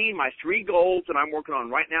could see my 3 goals that I'm working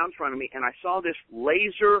on right now in front of me, and I saw this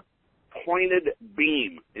laser pointed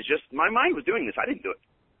beam. It's just, my mind was doing this. I didn't do it.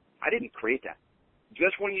 I didn't create that.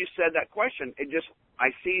 Just when you said that question, I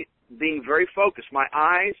see being very focused. My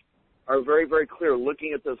eyes are very, very clear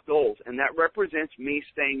looking at those goals, and that represents me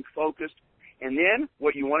staying focused. And then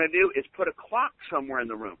what you want to do is put a clock somewhere in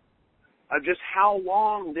the room of just how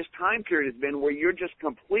long this time period has been where you're just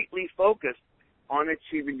completely focused on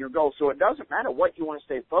achieving your goal. So it doesn't matter what you want to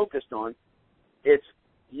stay focused on. It's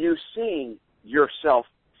you seeing yourself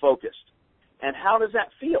focused. And how does that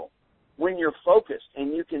feel when you're focused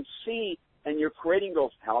and you can see and you're creating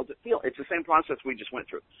goals? How does it feel? It's the same process we just went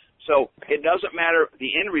through. So it doesn't matter the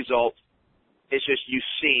end result. It's just you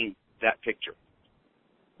seeing that picture.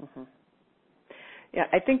 Mm-hmm. Yeah,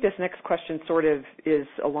 I think this next question sort of is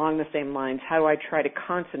along the same lines. How do I try to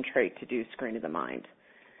concentrate to do Screen of the Mind?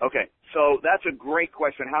 Okay, so that's a great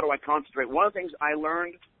question. How do I concentrate? One of the things I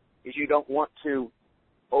learned is you don't want to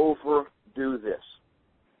overdo this.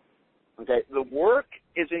 Okay, the work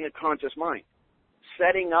is in the conscious mind.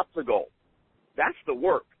 Setting up the goal. That's the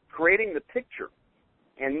work. Creating the picture.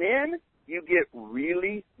 And then you get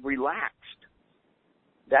really relaxed.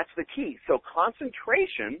 That's the key. So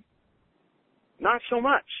concentration Not so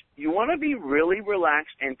much. You want to be really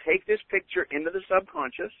relaxed and take this picture into the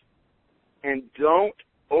subconscious, and don't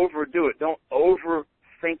overdo it. Don't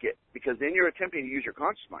overthink it, because then you're attempting to use your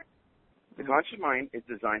conscious mind. The conscious mind is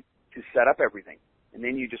designed to set up everything, and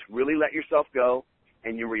then you just really let yourself go,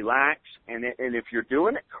 and you relax, and if you're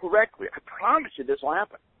doing it correctly, I promise you this will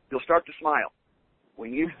happen. You'll start to smile.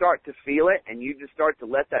 When you start to feel it, and you just start to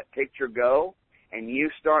let that picture go, and you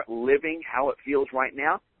start living how it feels right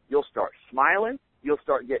now, you'll start smiling, you'll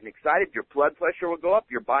start getting excited, your blood pressure will go up,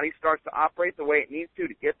 your body starts to operate the way it needs to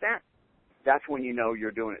get that. That's when you know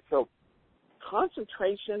you're doing it. So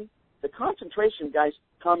the concentration, guys,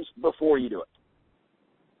 comes before you do it.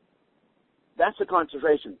 That's the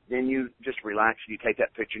concentration. Then you just relax, and you take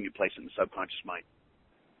that picture and you place it in the subconscious mind.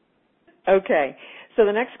 Okay. So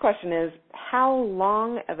the next question is, how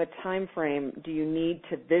long of a time frame do you need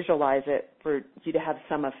to visualize it for you to have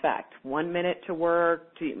some effect? 1 minute to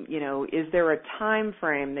work? Is there a time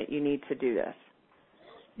frame that you need to do this?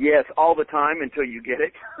 Yes, all the time until you get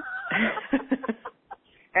it.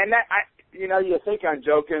 And you think I'm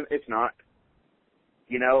joking. It's not.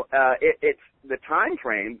 It's the time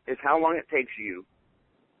frame is how long it takes you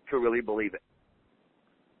to really believe it.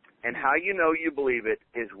 And how you know you believe it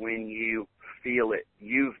is when you feel it.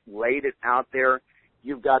 You've laid it out there.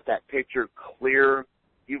 You've got that picture clear.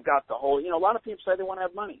 You've got the whole, a lot of people say they want to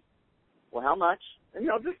have money. Well, how much? And,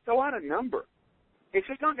 just throw out a number. It's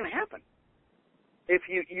just not going to happen. If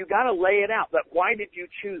you got to lay it out. But why did you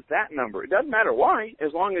choose that number? It doesn't matter why,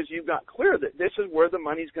 as long as you've got clear that this is where the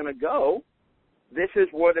money's going to go. This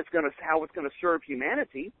is what how it's going to serve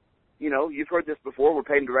humanity. You've heard this before. We're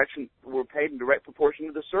paid in direct proportion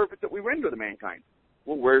to the service that we render to mankind.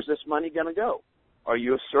 Well, where's this money going to go? Are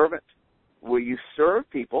you a servant? Will you serve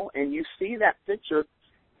people? And you see that picture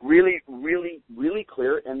really, really, really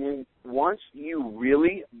clear. And then once you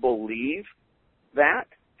really believe that,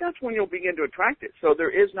 that's when you'll begin to attract it. So there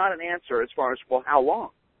is not an answer as far as, well, how long?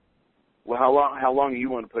 Well, how long do you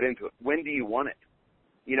want to put into it? When do you want it?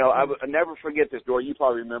 I never forget this, Dora. You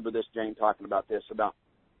probably remember this, Jane, talking about this, about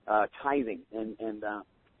tithing. And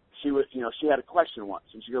she was, she had a question once.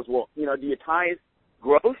 And she goes, well, do you tithe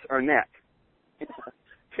gross or net? She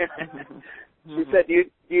said, do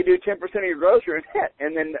you do 10% of your gross or net?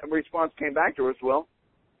 And then the response came back to her, well,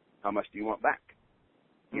 how much do you want back?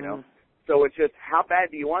 So it's just, how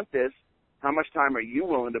bad do you want this? How much time are you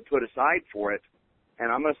willing to put aside for it?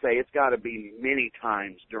 And I'm going to say it's got to be many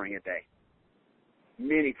times during a day.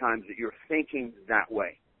 Many times that you're thinking that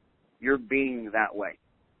way. You're being that way.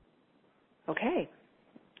 Okay.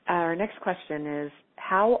 Our next question is,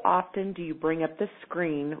 how often do you bring up the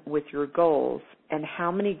screen with your goals, and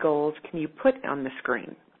how many goals can you put on the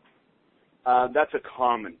screen? That's a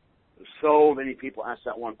common. So many people ask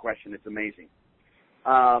that one question. It's amazing.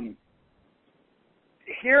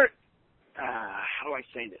 Here, how do I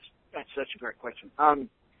say this? That's such a great question.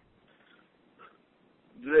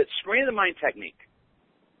 The Screen of the Mind technique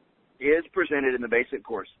is presented in the basic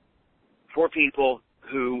course for people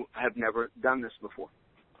who have never done this before.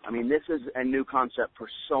 I mean, this is a new concept for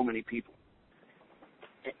so many people.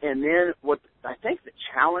 And then what I think the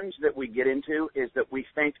challenge that we get into is that we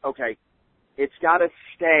think, okay, it's got to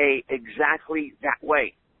stay exactly that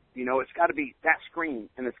way. It's got to be that screen,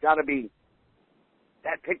 and it's got to be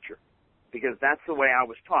that picture, because that's the way I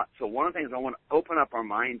was taught. So one of the things I want to open up our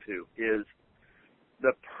mind to is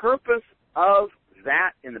the purpose of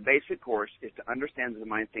that in the basic course is to understand that the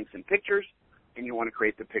mind thinks in pictures, and you want to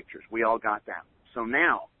create the pictures. We all got that. So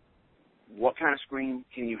now, what kind of screen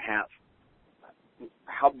can you have?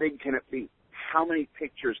 How big can it be? How many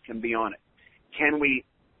pictures can be on it? Can we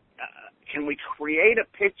create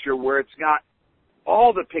a picture where it's got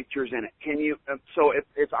all the pictures in it? Can you? So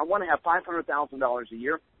if I want to have $500,000 a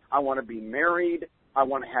year, I want to be married, I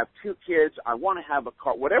want to have 2 kids, I want to have a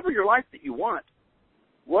car, whatever your life that you want.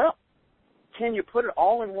 Well, can you put it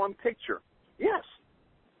all in one picture? Yes.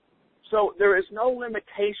 So there is no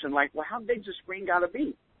limitation like, well, how big's the screen got to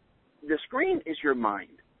be? The screen is your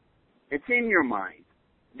mind. It's in your mind.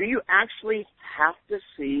 Do you actually have to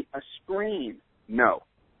see a screen? No.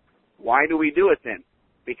 Why do we do it then?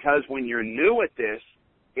 Because when you're new at this,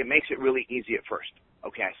 it makes it really easy at first.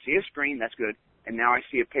 Okay, I see a screen, that's good, and now I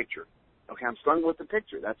see a picture. Okay, I'm struggling with the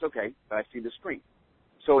picture, that's okay, but I see the screen.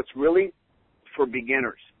 So it's really for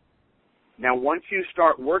beginners. Now, once you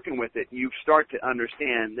start working with it, you start to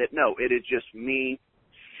understand that, no, it is just me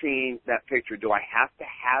seeing that picture. Do I have to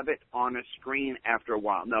have it on a screen after a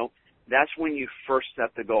while? No, that's when you first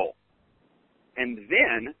set the goal. And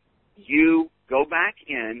then you go back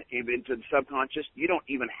into the subconscious. You don't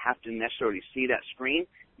even have to necessarily see that screen.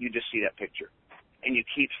 You just see that picture. and you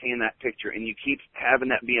keep seeing that picture, and you keep having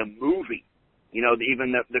that be a movie. You know,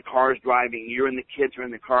 even the car's driving, you and the kids are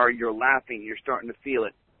in the car, you're laughing, you're starting to feel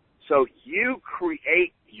it. So you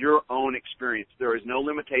create your own experience. There is no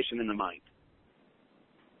limitation in the mind.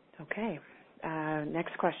 Okay.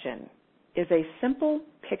 Next question. Is a simple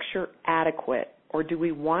picture adequate, or do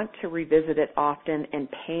we want to revisit it often and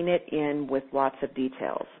paint it in with lots of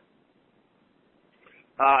details?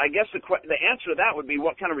 I guess the answer to that would be,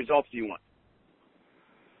 what kind of results do you want?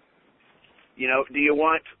 You know, do you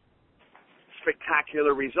want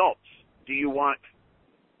spectacular results? Do you want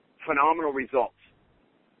phenomenal results?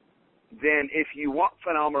 Then if you want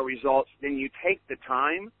phenomenal results, then you take the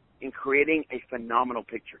time in creating a phenomenal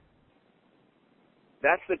picture.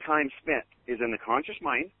 That's the time spent, is in the conscious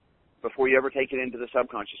mind before you ever take it into the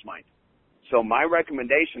subconscious mind. So my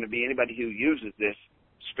recommendation would be anybody who uses this,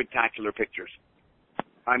 spectacular pictures.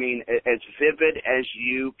 I mean, as vivid as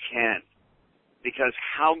you can. Because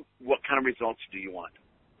what kind of results do you want?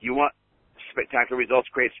 You want spectacular results,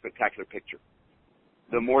 create a spectacular picture.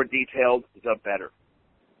 The more detailed, the better.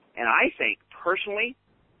 And I think, personally,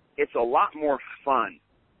 it's a lot more fun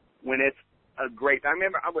when it's a great. I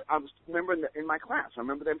remember in my class, I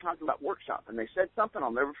remember them talking about workshop, and they said something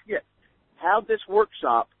I'll never forget. Have this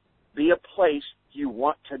workshop be a place you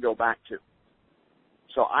want to go back to.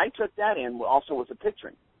 So I took that in also with the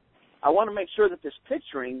picturing. I want to make sure that this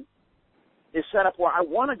picturing is set up where I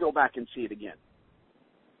want to go back and see it again.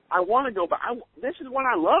 I want to go back. This is what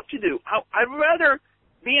I love to do. I'd rather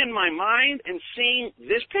be in my mind and seeing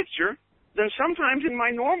this picture than sometimes in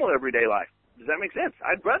my normal everyday life. Does that make sense?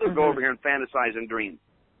 I'd rather go over here and fantasize and dream.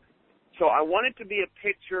 So I want it to be a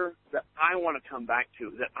picture that I want to come back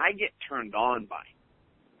to, that I get turned on by.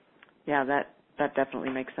 Yeah, that definitely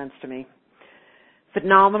makes sense to me.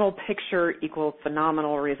 Phenomenal picture equals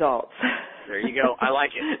phenomenal results. There you go. I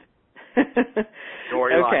like it.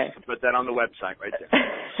 Story okay. Life. Put that on the website right there.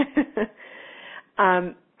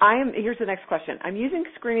 Here's the next question. I'm using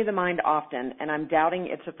Screen of the Mind often, and I'm doubting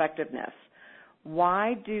its effectiveness.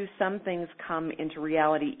 Why do some things come into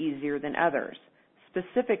reality easier than others?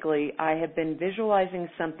 Specifically, I have been visualizing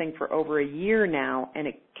something for over a year now, and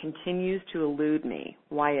it continues to elude me.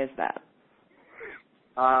 Why is that?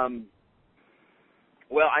 Well,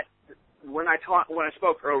 when I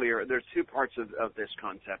spoke earlier, there's two parts of this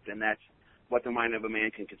concept, and that's what the mind of a man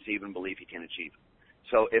can conceive and believe he can achieve.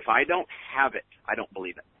 So if I don't have it, I don't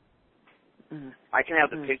believe it. I can have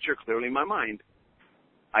the picture clearly in my mind.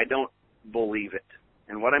 I don't believe it.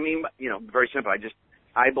 And what I mean, very simple.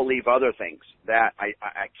 I believe other things, that I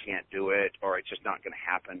can't do it, or it's just not going to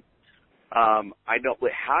happen.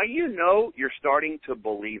 How you know you're starting to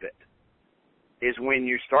believe it is when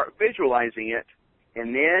you start visualizing it,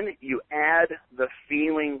 and then you add the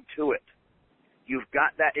feeling to it. You've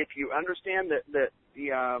got that. If you understand the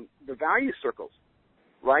value circles,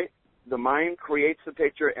 right? The mind creates the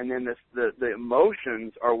picture, and then the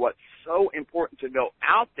emotions are what's so important to go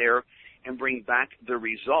out there and bring back the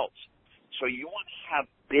results. So you want to have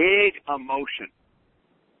big emotion.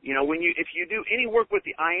 If you do any work with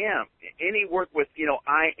the I am, any work with,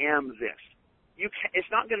 I am this, it's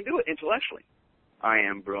not going to do it intellectually. I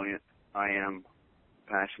am brilliant. I am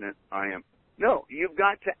passionate. I am. No, you've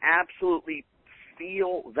got to absolutely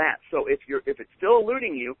feel that. So if it's still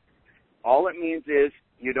eluding you, all it means is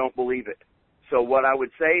you don't believe it. So what I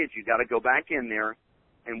would say is you got to go back in there,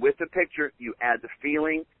 and with the picture, you add the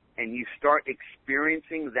feeling, and you start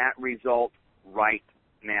experiencing that result right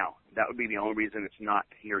now. That would be the only reason it's not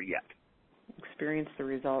here yet. Experience the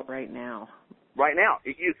result right now. Right now.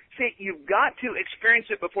 You've got to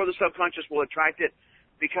experience it before the subconscious will attract it,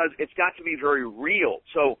 because it's got to be very real.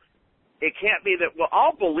 So it can't be that,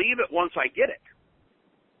 I'll believe it once I get it.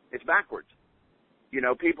 It's backwards.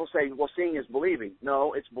 People say, seeing is believing.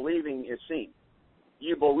 No, it's believing is seeing.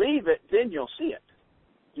 You believe it, then you'll see it.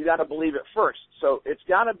 You got to believe it first. So it's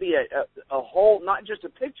got to be a whole, not just a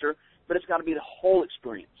picture, but it's got to be the whole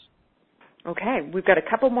experience. Okay, we've got a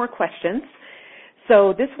couple more questions.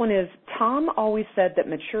 So this one is, Tom always said that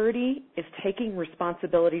maturity is taking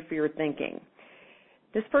responsibility for your thinking.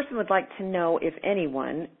 This person would like to know if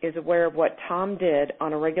anyone is aware of what Tom did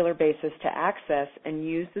on a regular basis to access and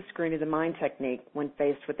use the Screen of the Mind technique when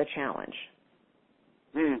faced with a challenge.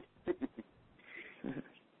 I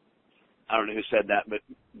don't know who said that, but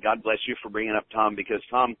God bless you for bringing up Tom, because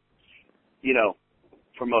Tom,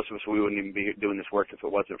 for most of us, we wouldn't even be doing this work if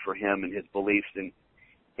it wasn't for him and his beliefs. And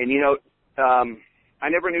I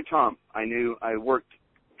never knew Tom. I worked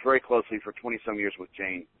very closely for 20-some years with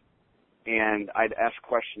Jane. And I'd ask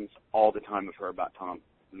questions all the time of her about Tom.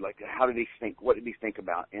 Like, how did he think? What did he think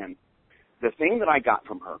about? And the thing that I got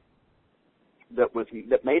from her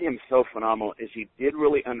that made him so phenomenal is he did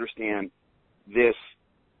really understand this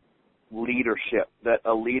leadership, that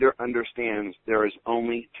a leader understands there is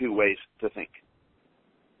only two ways to think.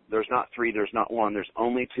 There's not three, there's not one, there's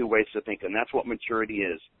only two ways to think, and that's what maturity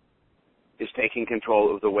is taking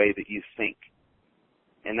control of the way that you think.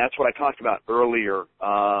 And that's what I talked about earlier.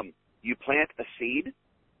 You plant a seed.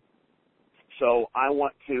 So I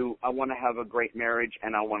want to have a great marriage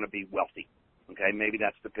and I want to be wealthy. Okay, maybe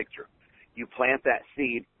that's the picture. You plant that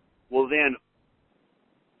seed. Well, then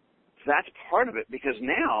that's part of it, because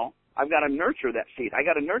now I've got to nurture that seed. I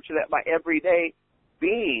got to nurture that by every day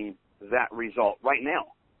being that result right now.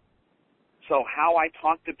 So how I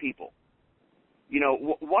talk to people,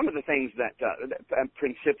 one of the things that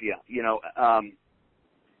Principia,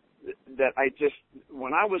 that I just,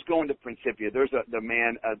 when I was going to Principia, there's the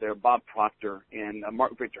man there, Bob Proctor and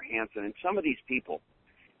Mark Victor Hansen, and some of these people,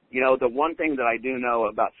 the one thing that I do know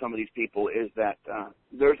about some of these people is that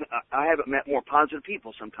I haven't met more positive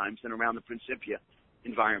people sometimes than around the Principia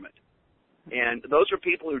environment. And those are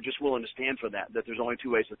people who are just willing to stand for that there's only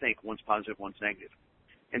two ways to think, one's positive, one's negative.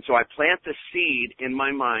 And so I plant the seed in my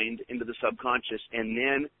mind into the subconscious, and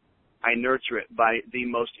then I nurture it by the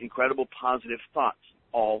most incredible positive thoughts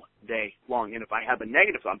all day long. And if I have a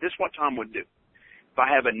negative thought, this is what Tom would do. If I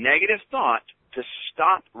have a negative thought, to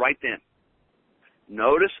stop right then.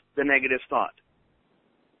 Notice the negative thought.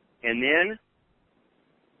 And then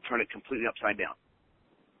turn it completely upside down.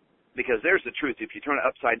 Because there's the truth. If you turn it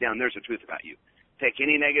upside down, there's the truth about you. Take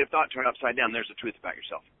any negative thought, turn it upside down, there's the truth about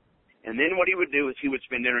yourself. And then what he would do is he would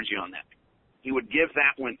spend energy on that. He would give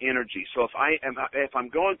that one energy. So if I'm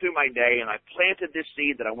going through my day and I planted this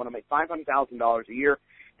seed that I want to make $500,000 a year,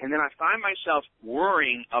 and then I find myself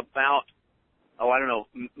worrying about,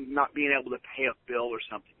 not being able to pay a bill or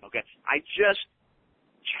something, okay? I just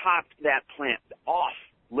chopped that plant off,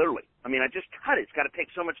 literally. I mean, I just cut it. It's got to take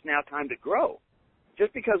so much now time to grow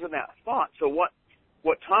just because of that thought. So what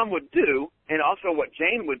Tom would do, and also what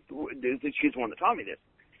Jane would do, she's the one that taught me this,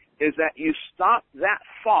 is that you stop that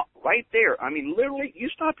thought right there. I mean, literally, you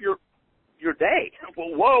stop your day.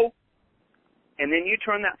 Well, whoa. And then you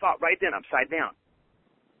turn that thought right then upside down.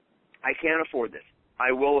 I can't afford this.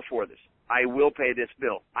 I will afford this. I will pay this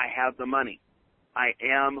bill. I have the money. I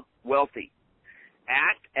am wealthy.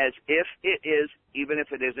 Act as if it is, even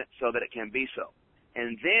if it isn't, so that it can be so.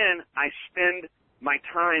 And then I spend my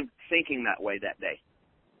time thinking that way that day.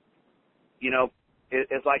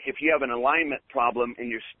 It's like if you have an alignment problem and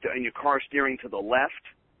your car steering to the left,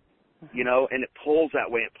 and it pulls that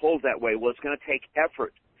way. Well, it's going to take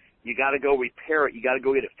effort. You got to go repair it. You got to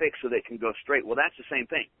go get it fixed so that it can go straight. Well, that's the same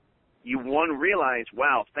thing. You realize,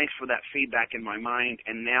 wow, thanks for that feedback in my mind,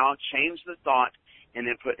 and now change the thought and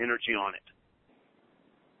then put energy on it.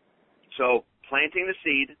 So planting the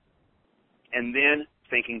seed and then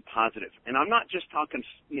thinking positive. And I'm not just talking,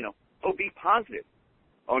 be positive.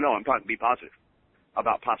 Oh, no, I'm talking be positive.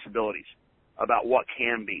 About possibilities, about what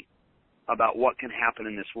can be, about what can happen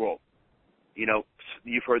in this world.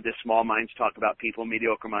 You've heard this, small minds talk about people,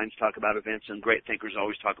 mediocre minds talk about events, and great thinkers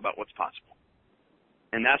always talk about what's possible.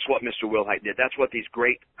 And that's what Mr. Wilhite did. That's what these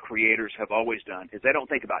great creators have always done, is they don't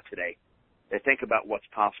think about today. They think about what's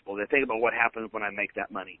possible. They think about what happens when I make that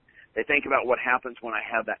money. They think about what happens when I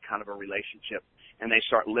have that kind of a relationship, and they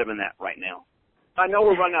start living that right now. I know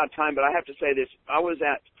we're running out of time, but I have to say this. I was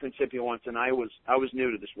at Principia once, and I was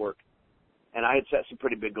new to this work, and I had set some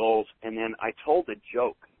pretty big goals, and then I told a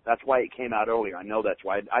joke. That's why it came out earlier. I know that's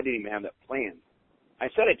why. I didn't even have that planned. I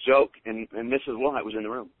said a joke, and Mrs. Wilhite was in the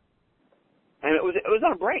room, and it was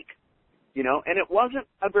on a break, and it wasn't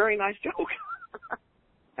a very nice joke.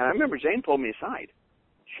 And I remember Jane pulled me aside.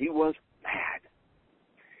 She was mad,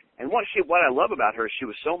 and what I love about her is she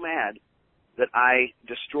was so mad that I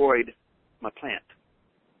destroyed my plant,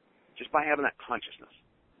 just by having that consciousness.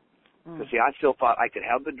 Because, I still thought I could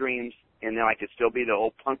have the dreams, and then I could still be the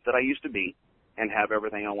old punk that I used to be and have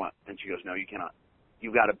everything I want. And she goes, no, you cannot.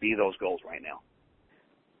 You've got to be those goals right now.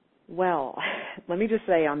 Well, let me just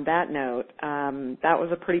say on that note, that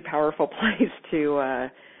was a pretty powerful place to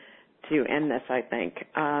end this, I think.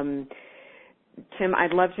 Tim,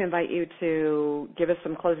 I'd love to invite you to give us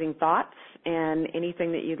some closing thoughts and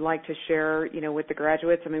anything that you'd like to share, with the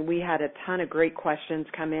graduates. I mean, we had a ton of great questions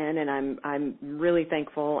come in, and I'm really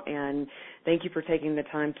thankful, and thank you for taking the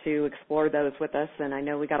time to explore those with us, and I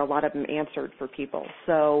know we got a lot of them answered for people.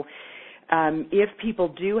 So if people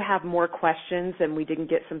do have more questions and we didn't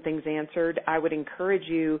get some things answered, I would encourage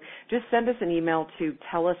you, just send us an email to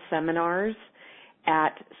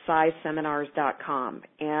teleseminars@sizeseminars.com,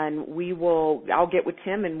 and I'll get with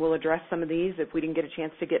Tim and we'll address some of these if we didn't get a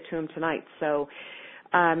chance to get to them tonight. So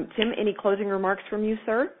Tim, any closing remarks from you,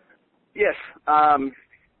 sir? Yes.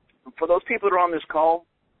 For those people that are on this call,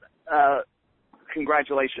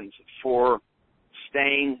 congratulations for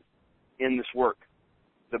staying in this work.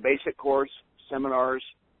 The basic course, seminars,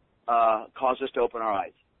 caused us to open our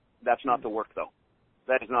eyes. That's not the work, though.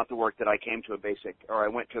 That is not the work that I came to a basic, or I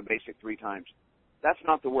went to a basic 3 times. That's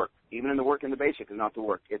not the work. Even in the work in the basic is not the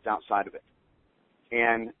work. It's outside of it.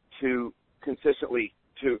 And to consistently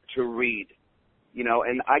to read, you know,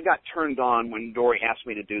 and I got turned on when Dory asked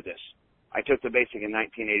me to do this. I took the basic in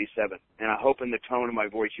 1987, and I hope in the tone of my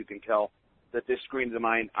voice you can tell that this screen of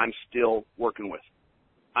mine I'm still working with.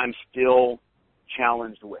 I'm still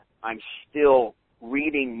challenged with. I'm still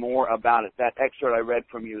reading more about it. That excerpt I read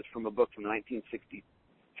from you is from a book from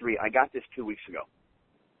 1963. I got this 2 weeks ago.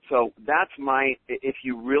 So that's if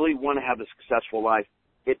you really want to have a successful life,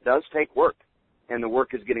 it does take work, and the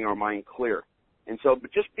work is getting our mind clear. And so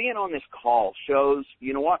but just being on this call shows,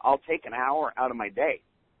 you know what, I'll take an hour out of my day,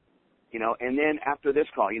 you know, and then after this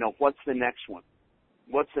call, you know, what's the next one?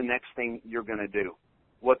 What's the next thing you're going to do?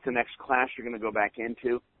 What's the next class you're going to go back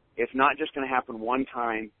into? It's not just going to happen one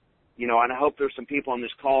time, you know, and I hope there's some people on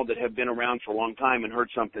this call that have been around for a long time and heard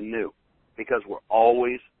something new, because we're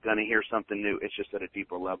always going to hear something new. It's just at a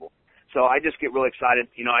deeper level. So I just get really excited.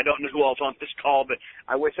 You know, I don't know who else on this call, but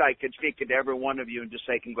I wish I could speak to every one of you and just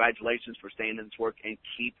say congratulations for staying in this work and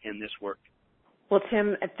keep in this work. Well,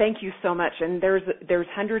 Tim, thank you so much. And there's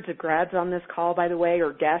hundreds of grads on this call, by the way,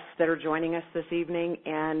 or guests that are joining us this evening.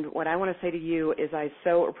 And what I want to say to you is I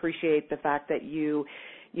so appreciate the fact that you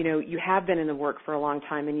have been in the work for a long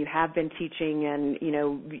time and you have been teaching, and, you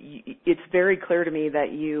know, it's very clear to me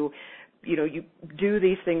that you do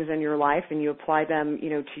these things in your life and you apply them,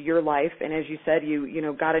 you know, to your life. And as you said,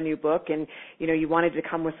 you got a new book, and, you know, you wanted to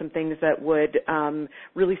come with some things that would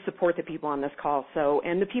really support the people on this call. So,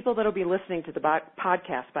 and the people that will be listening to the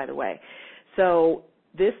podcast, by the way. So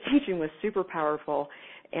this teaching was super powerful,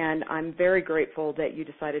 and I'm very grateful that you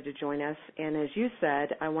decided to join us. And as you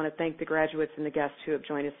said, I want to thank the graduates and the guests who have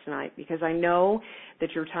joined us tonight, because I know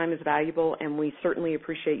that your time is valuable, and we certainly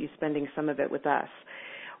appreciate you spending some of it with us.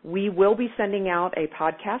 We will be sending out a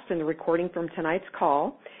podcast and the recording from tonight's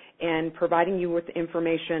call and providing you with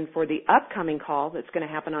information for the upcoming call that's going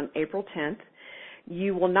to happen on April 10th.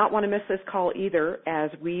 You will not want to miss this call either, as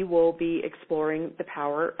we will be exploring the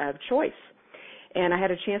power of choice. And I had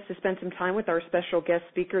a chance to spend some time with our special guest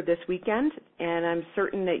speaker this weekend, and I'm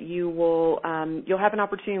certain that you'll have an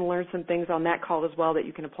opportunity to learn some things on that call as well that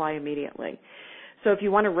you can apply immediately. So if you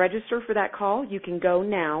want to register for that call, you can go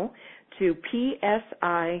now to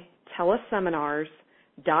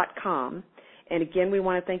psiteleseminars.com. And again, we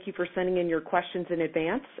want to thank you for sending in your questions in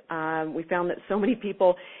advance. We found that so many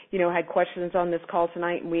people, you know, had questions on this call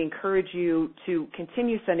tonight, and we encourage you to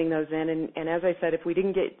continue sending those in. And as I said, if we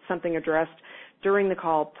didn't get something addressed during the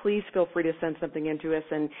call, please feel free to send something in to us,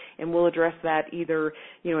 and we'll address that either,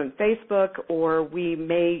 you know, in Facebook, or we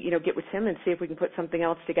may, you know, get with Tim and see if we can put something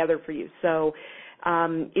else together for you. So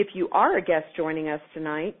if you are a guest joining us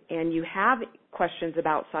tonight and you have questions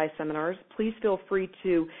about Sai Seminars, please feel free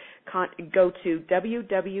to go to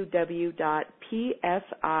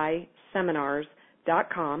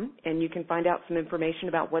www.psiseminars.com, and you can find out some information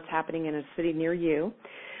about what's happening in a city near you.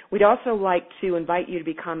 We'd also like to invite you to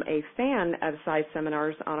become a fan of Sai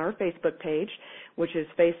Seminars on our Facebook page, which is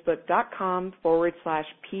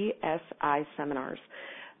facebook.com/PSI Seminars.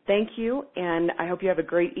 Thank you, and I hope you have a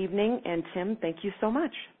great evening. And Tim, thank you so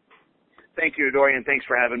much. Thank you, Dorian. Thanks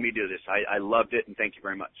for having me do this. I loved it, and thank you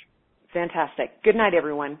very much. Fantastic. Good night,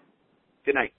 everyone. Good night.